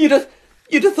 can't you? You'd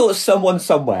have thought someone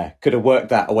somewhere could have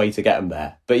worked out a way to get them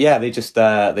there. But yeah, they just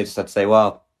had to say,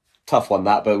 well, tough one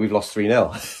that, but we've lost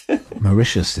 3-0.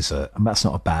 Mauritius that's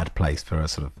not a bad place for a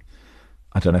sort of,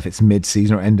 I don't know if it's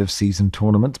mid-season or end-of-season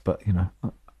tournament, but,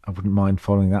 I wouldn't mind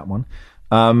following that one.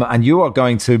 And you are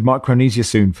going to Micronesia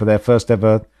soon for their first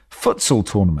ever futsal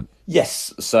tournament.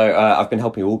 Yes, so I've been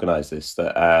helping organise this.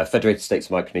 The Federated States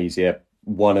of Micronesia,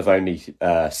 one of only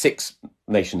six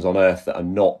nations on Earth that are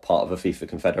not part of a FIFA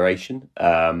confederation.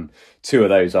 Two of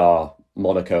those are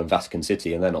Monaco and Vatican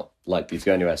City, and they're not likely to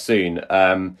go anywhere soon.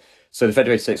 So the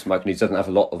Federated States of Micronesia doesn't have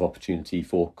a lot of opportunity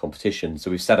for competition. So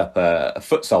we've set up a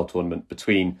futsal tournament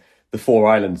between the four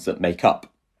islands that make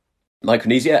up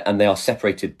Micronesia, and they are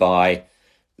separated by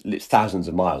thousands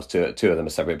of miles. Two of them are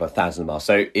separated by thousands of miles.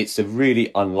 So it's a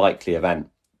really unlikely event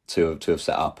to have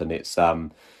set up, and it's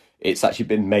actually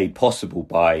been made possible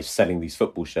by selling these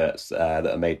football shirts that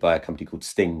are made by a company called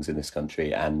Stings in this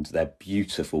country, and they're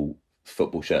beautiful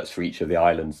football shirts for each of the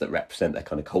islands that represent their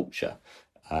kind of culture.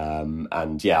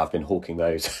 And yeah, I've been hawking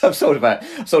those. I've sold about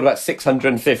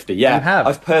 650. Yeah, You have?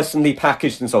 I've personally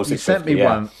packaged and sold You 650. sent me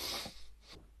yeah. one.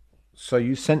 So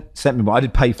you sent me one. I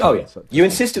did pay for Oh it. yeah, So- you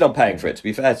insisted on paying for it. To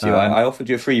be fair to you, I offered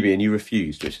you a freebie and you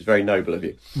refused, which is very noble of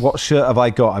you. What shirt have I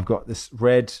got? I've got this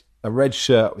a red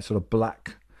shirt with sort of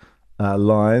black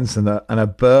lines and a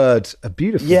bird, a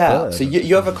beautiful bird. So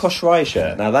you have a Koshrai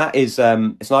shirt. Now that is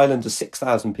it's an island of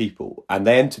 6,000 people, and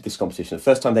they entered this competition. The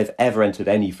first time they've ever entered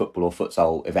any football or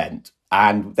futsal event,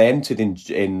 and they entered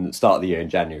in the start of the year in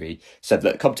January. Said,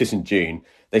 look, competition in June.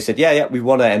 They said, yeah, we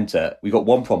want to enter. We got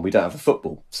one problem: we don't have a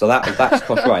football. So that's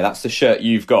Koshrai. That's the shirt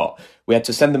you've got. We had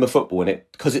to send them a football, and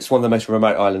because it's one of the most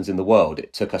remote islands in the world,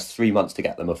 it took us 3 months to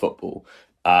get them a football,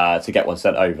 to get one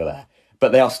sent over there.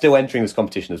 But they are still entering this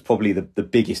competition as probably the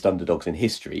biggest underdogs in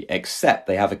history, except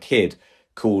they have a kid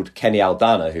called Kenny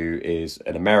Aldana, who is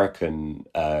an American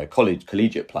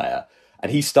collegiate player.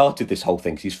 And he started this whole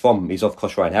thing because he's of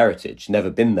Koshrayan heritage, never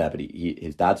been there, but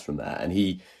his dad's from there. And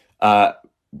he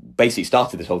basically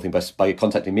started this whole thing by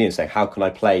contacting me and saying, how can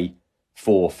I play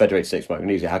for Federated States of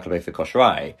Micronesia? How can I play for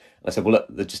Koshrai? And I said, well, look,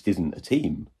 there just isn't a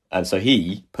team. And so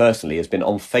he personally has been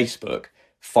on Facebook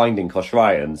finding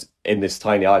Koshraians in this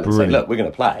tiny island saying, look, we're going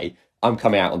to play. I'm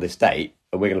coming out on this date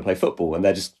and we're going to play football. And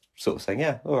they're just sort of saying,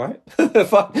 yeah, all right,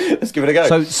 fine, let's give it a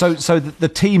go. So the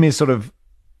team is sort of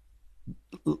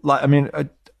like, I mean,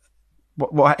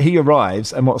 what he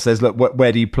arrives and what says, look,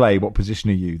 where do you play? What position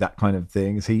are you? That kind of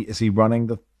thing. Is he running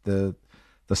the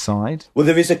side? Well,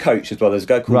 there is a coach as well. There's a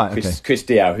guy called Right, Chris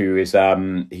Diao, who is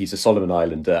he's a Solomon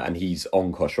Islander and he's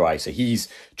on Koshrai, so he's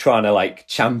trying to like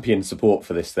champion support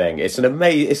for this thing. It's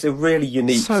it's a really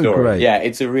unique story. Great. Yeah,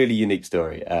 it's a really unique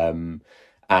story. You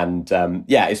can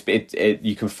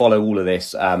follow all of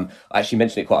this. I actually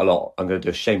mention it quite a lot. I'm going to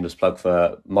do a shameless plug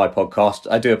for my podcast.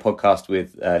 I do a podcast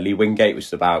with Lee Wingate, which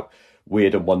is about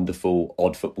weird and wonderful,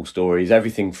 odd football stories.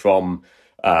 Everything from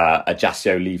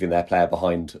Ajaccio leaving their player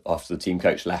behind after the team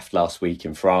coach left last week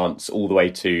in France, all the way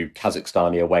to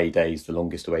Kazakhstani away days, the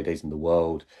longest away days in the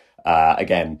world.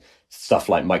 Again, stuff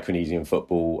like Micronesian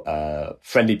football,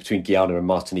 friendly between Guyana and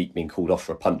Martinique being called off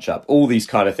for a punch-up, all these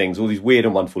kind of things, all these weird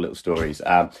and wonderful little stories.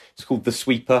 It's called The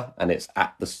Sweeper, and it's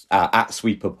at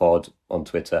SweeperPod on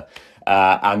Twitter.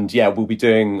 I'll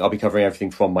be covering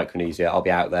everything from Micronesia. I'll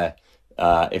be out there.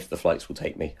 If the flights will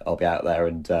take me, I'll be out there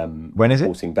and when is it?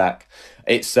 Reporting back.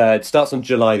 It starts on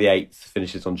July the 8th,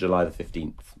 finishes on July the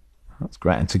 15th. That's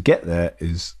great. And to get there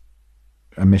is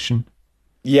a mission.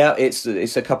 Yeah, it's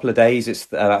a couple of days. It's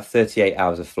about 38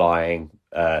 hours of flying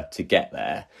to get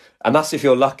there, and that's if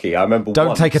you're lucky. I remember.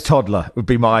 Don't take a toddler. Would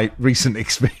be my recent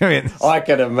experience. I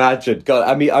can imagine. God,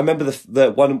 I mean, I remember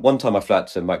the one time I flew out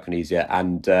to Micronesia,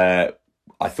 and I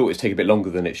thought it was taking a bit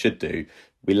longer than it should do.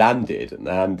 We landed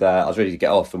and I was ready to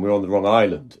get off and we were on the wrong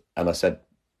island. And I said,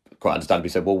 quite understandably,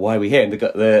 said, well, why are we here? And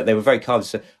they were very kind. They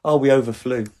said, oh, we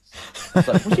overflew. I was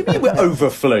like, what do you mean we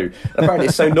overflew? Apparently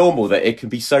it's so normal that it can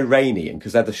be so rainy, and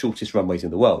because they're the shortest runways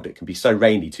in the world, it can be so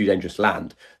rainy, too dangerous to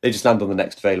land. They just land on the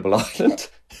next available island.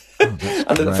 And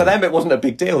for them, it wasn't a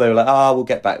big deal. They were like, we'll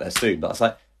get back there soon. But I was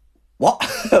like, what?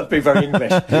 That'd be very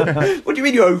English. What do you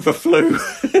mean you overflew?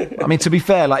 I mean, to be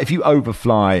fair, like if you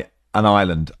overfly an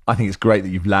island, I think it's great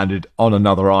that you've landed on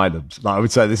another island. Like I would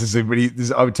say,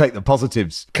 I would take the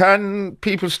positives. Can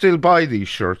people still buy these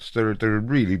shirts? They're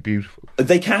really beautiful.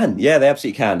 They can, yeah, they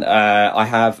absolutely can. I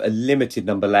have a limited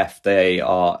number left. They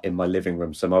are in my living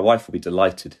room, so my wife will be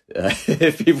delighted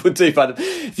if people do find them.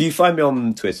 If you find me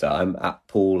on Twitter, I'm at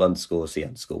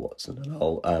Paul_C_Watson,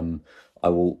 and I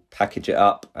will package it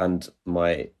up, and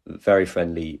my very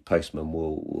friendly postman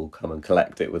will come and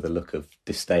collect it with a look of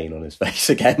disdain on his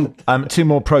face again. Two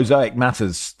more prosaic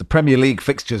matters. The Premier League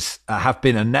fixtures have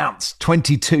been announced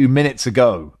 22 minutes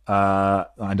ago. I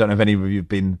don't know if any of you have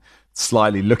been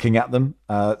slyly looking at them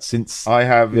since. I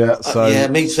have. Yeah, so yeah,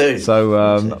 me too.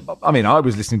 So, I mean, I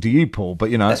was listening to you, Paul,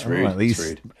 but That's rude. well,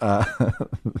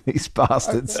 these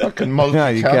bastards. I can Yeah,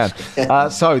 you can.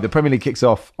 multitask. So the Premier League kicks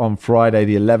off on Friday,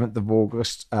 the 11th of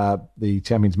August. The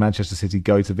champions Manchester City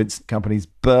go to Vincent Kompany's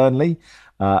Burnley.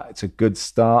 It's a good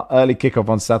start. Early kickoff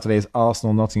on Saturday is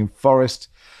Arsenal, Nottingham Forest.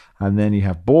 And then you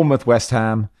have Bournemouth, West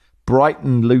Ham,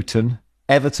 Brighton, Luton,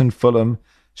 Everton, Fulham,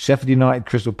 Sheffield United,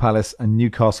 Crystal Palace, and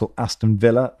Newcastle, Aston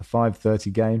Villa, the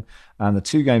 5:30 game. And the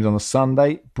two games on the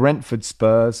Sunday, Brentford,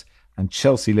 Spurs, and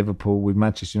Chelsea, Liverpool, with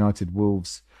Manchester United,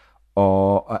 Wolves,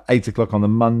 are at 8 o'clock on the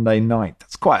Monday night.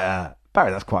 That's quite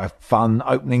a fun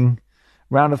opening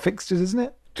round of fixtures, isn't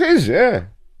it? It is, yeah.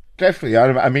 Definitely.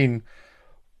 I mean,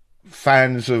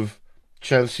 fans of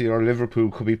Chelsea or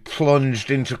Liverpool could be plunged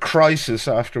into crisis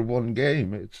after one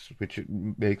game, which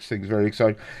makes things very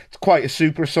exciting. It's quite a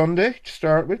super Sunday to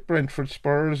start with, Brentford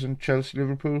Spurs and Chelsea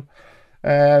Liverpool.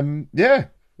 Yeah,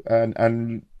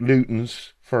 and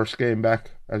Luton's first game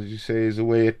back, as you say, is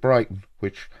away at Brighton,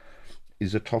 which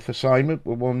is a tough assignment,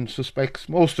 but one suspects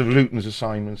most of Luton's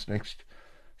assignments next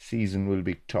season will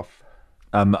be tough.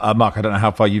 Mark, I don't know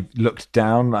how far you've looked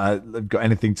down. Got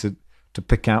anything to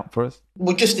pick out for us?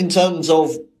 Well, just in terms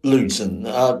of Luton,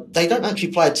 they don't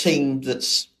actually play a team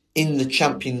that's in the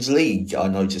Champions League, I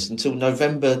noticed, until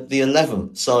November the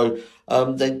 11th. So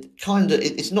they kind of,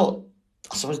 it's not,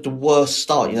 I suppose, the worst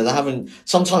start. They haven't,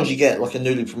 sometimes you get like a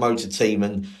newly promoted team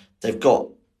and they've got,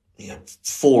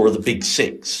 four of the big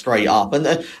six straight up. And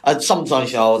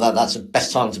sometimes, that's the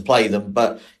best time to play them.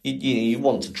 But you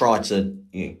want to try to,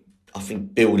 I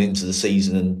think, build into the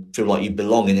season and feel like you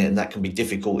belong in it, and that can be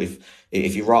difficult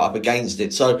if you're right up against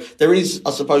it. So there is,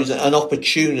 I suppose, an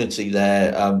opportunity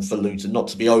there for Luton not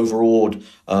to be overawed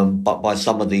but by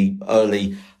some of the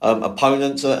early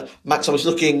opponents. Max, I was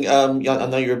looking, I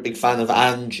know you're a big fan of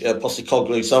Ange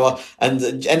Postecoglou, so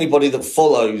and anybody that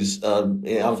follows,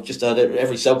 I've just heard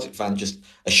every Celtic fan just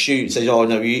says, oh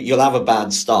no, you'll have a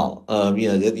bad start.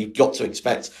 You've got to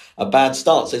expect a bad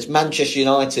start. So it's Manchester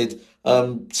United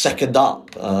second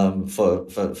up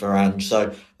for Ange.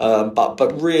 So,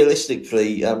 but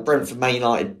realistically, Brentford, Man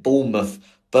United, Bournemouth,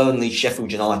 Burnley,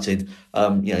 Sheffield United,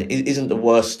 isn't the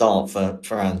worst start for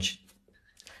Ange.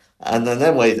 And then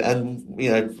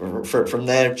from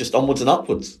there, just onwards and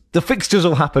upwards. The fixtures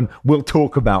will happen. We'll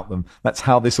talk about them. That's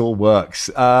how this all works.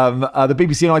 The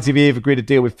BBC and ITV have agreed a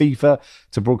deal with FIFA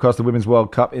to broadcast the Women's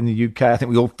World Cup in the UK. I think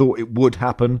we all thought it would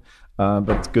happen. But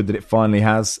it's good that it finally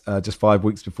has, just 5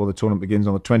 weeks before the tournament begins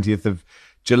on the 20th of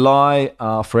July.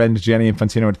 Our friend Gianni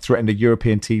Infantino had threatened a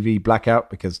European TV blackout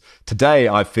because today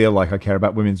I feel like I care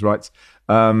about women's rights.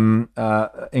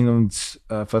 England's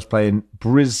first play in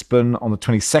Brisbane on the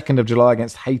 22nd of July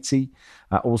against Haiti.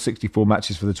 All 64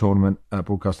 matches for the tournament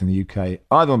broadcast in the UK,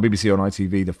 either on BBC or on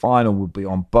ITV. The final will be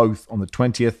on both on the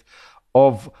 20th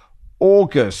of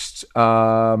August.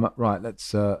 Right,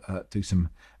 let's do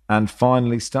some... And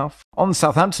finally, stuff on the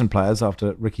Southampton players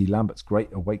after Ricky Lambert's great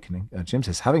awakening. Jim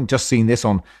says, having just seen this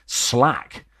on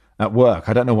Slack at work,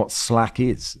 I don't know what Slack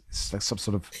is. It's like some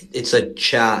sort of... It's a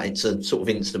chat. It's a sort of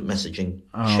instant messaging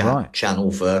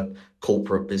channel for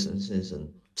corporate businesses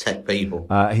and tech people.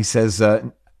 He says,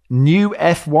 new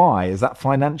FY, is that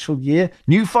financial year?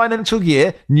 New financial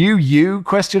year? New you?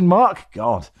 Question mark?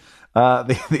 God,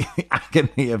 the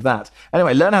agony of that.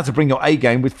 Anyway, learn how to bring your A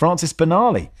game with Francis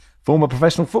Benali. Former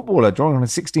professional footballer, drawing on a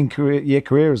 16-year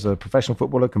career as a professional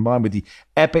footballer, combined with the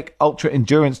epic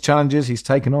ultra-endurance challenges he's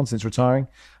taken on since retiring.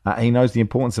 He knows the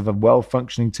importance of a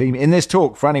well-functioning team. In this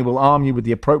talk, Franny will arm you with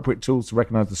the appropriate tools to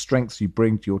recognise the strengths you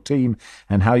bring to your team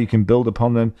and how you can build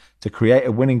upon them to create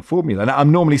a winning formula. Now,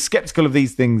 I'm normally sceptical of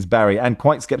these things, Barry, and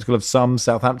quite sceptical of some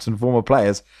Southampton former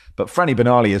players, but Franny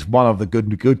Benali is one of the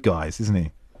good guys, isn't he?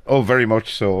 Oh, very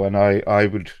much so, and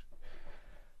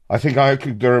I think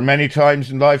there are many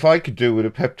times in life I could do with a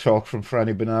pep talk from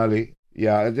Franny Benali.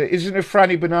 Yeah, isn't it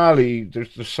Franny Benali?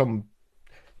 There's some,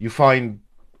 you find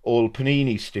old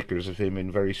Panini stickers of him in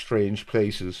very strange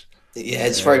places. Yeah,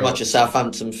 it's very much a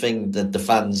Southampton thing that the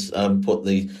fans put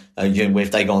the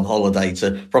if they go on holiday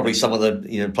to probably some of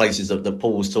the places that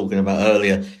Paul was talking about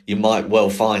earlier. You might well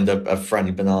find a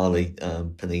Franny Benali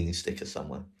Panini sticker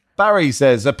somewhere. Barry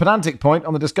says, a pedantic point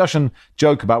on the discussion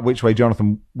joke about which way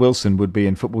Jonathan Wilson would be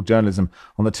in football journalism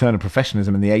on the turn of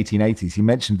professionalism in the 1880s. He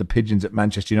mentioned the pigeons at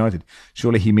Manchester United.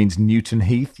 Surely he means Newton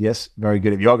Heath. Yes, very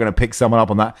good. If you are going to pick someone up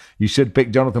on that, you should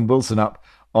pick Jonathan Wilson up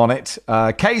on it.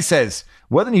 Kay says,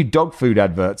 were the new dog food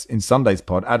adverts in Sunday's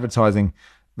pod advertising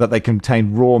that they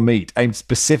contain raw meat aimed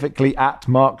specifically at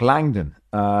Mark Langdon.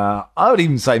 I would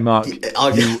even say, Mark,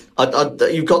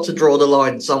 you've got to draw the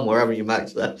line somewhere, haven't you,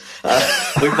 Max? There,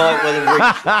 we might well have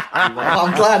reached.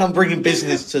 I'm glad I'm bringing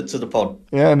business to the pod.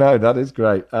 Yeah, no, that is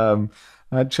great.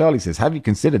 Charlie says, have you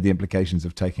considered the implications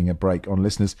of taking a break on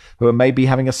listeners who are maybe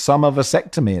having a summer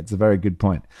vasectomy? It's a very good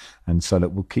point. And so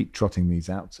look, we'll keep trotting these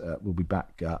out. We'll be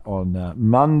back on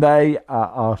Monday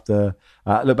after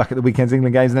look back at the weekend's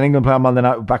England games. And then England play on Monday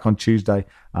night. We're back on Tuesday.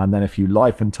 And then a few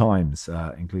life and times,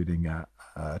 including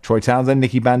Troy Townsend,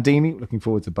 Nicky Bandini. Looking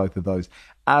forward to both of those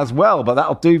as well. But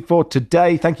that'll do for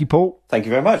today. Thank you, Paul. Thank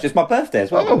you very much. It's my birthday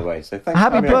as well, by the way. So thanks.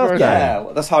 Happy birthday. Yeah,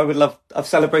 that's how I would love. I've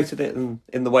celebrated it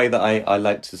in the way that I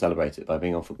like to celebrate it, by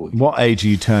being on Football Weekly. What age are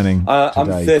you turning today, I'm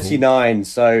 39, Paul?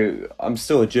 So I'm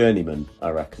still a journeyman, I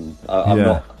reckon. I'm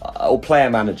not, or player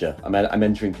manager. I'm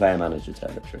entering player manager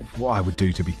territory. What I would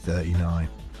do to be 39.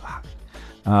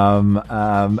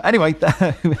 Anyway,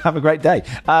 have a great day.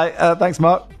 Thanks,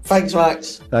 Mark. Thanks,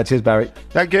 Max. Cheers, Barry.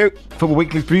 Thank you. Football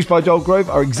Weekly is produced by Joel Grove.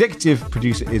 Our executive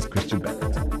producer is Christian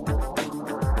Bennett.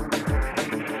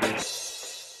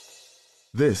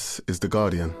 This is The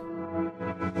Guardian.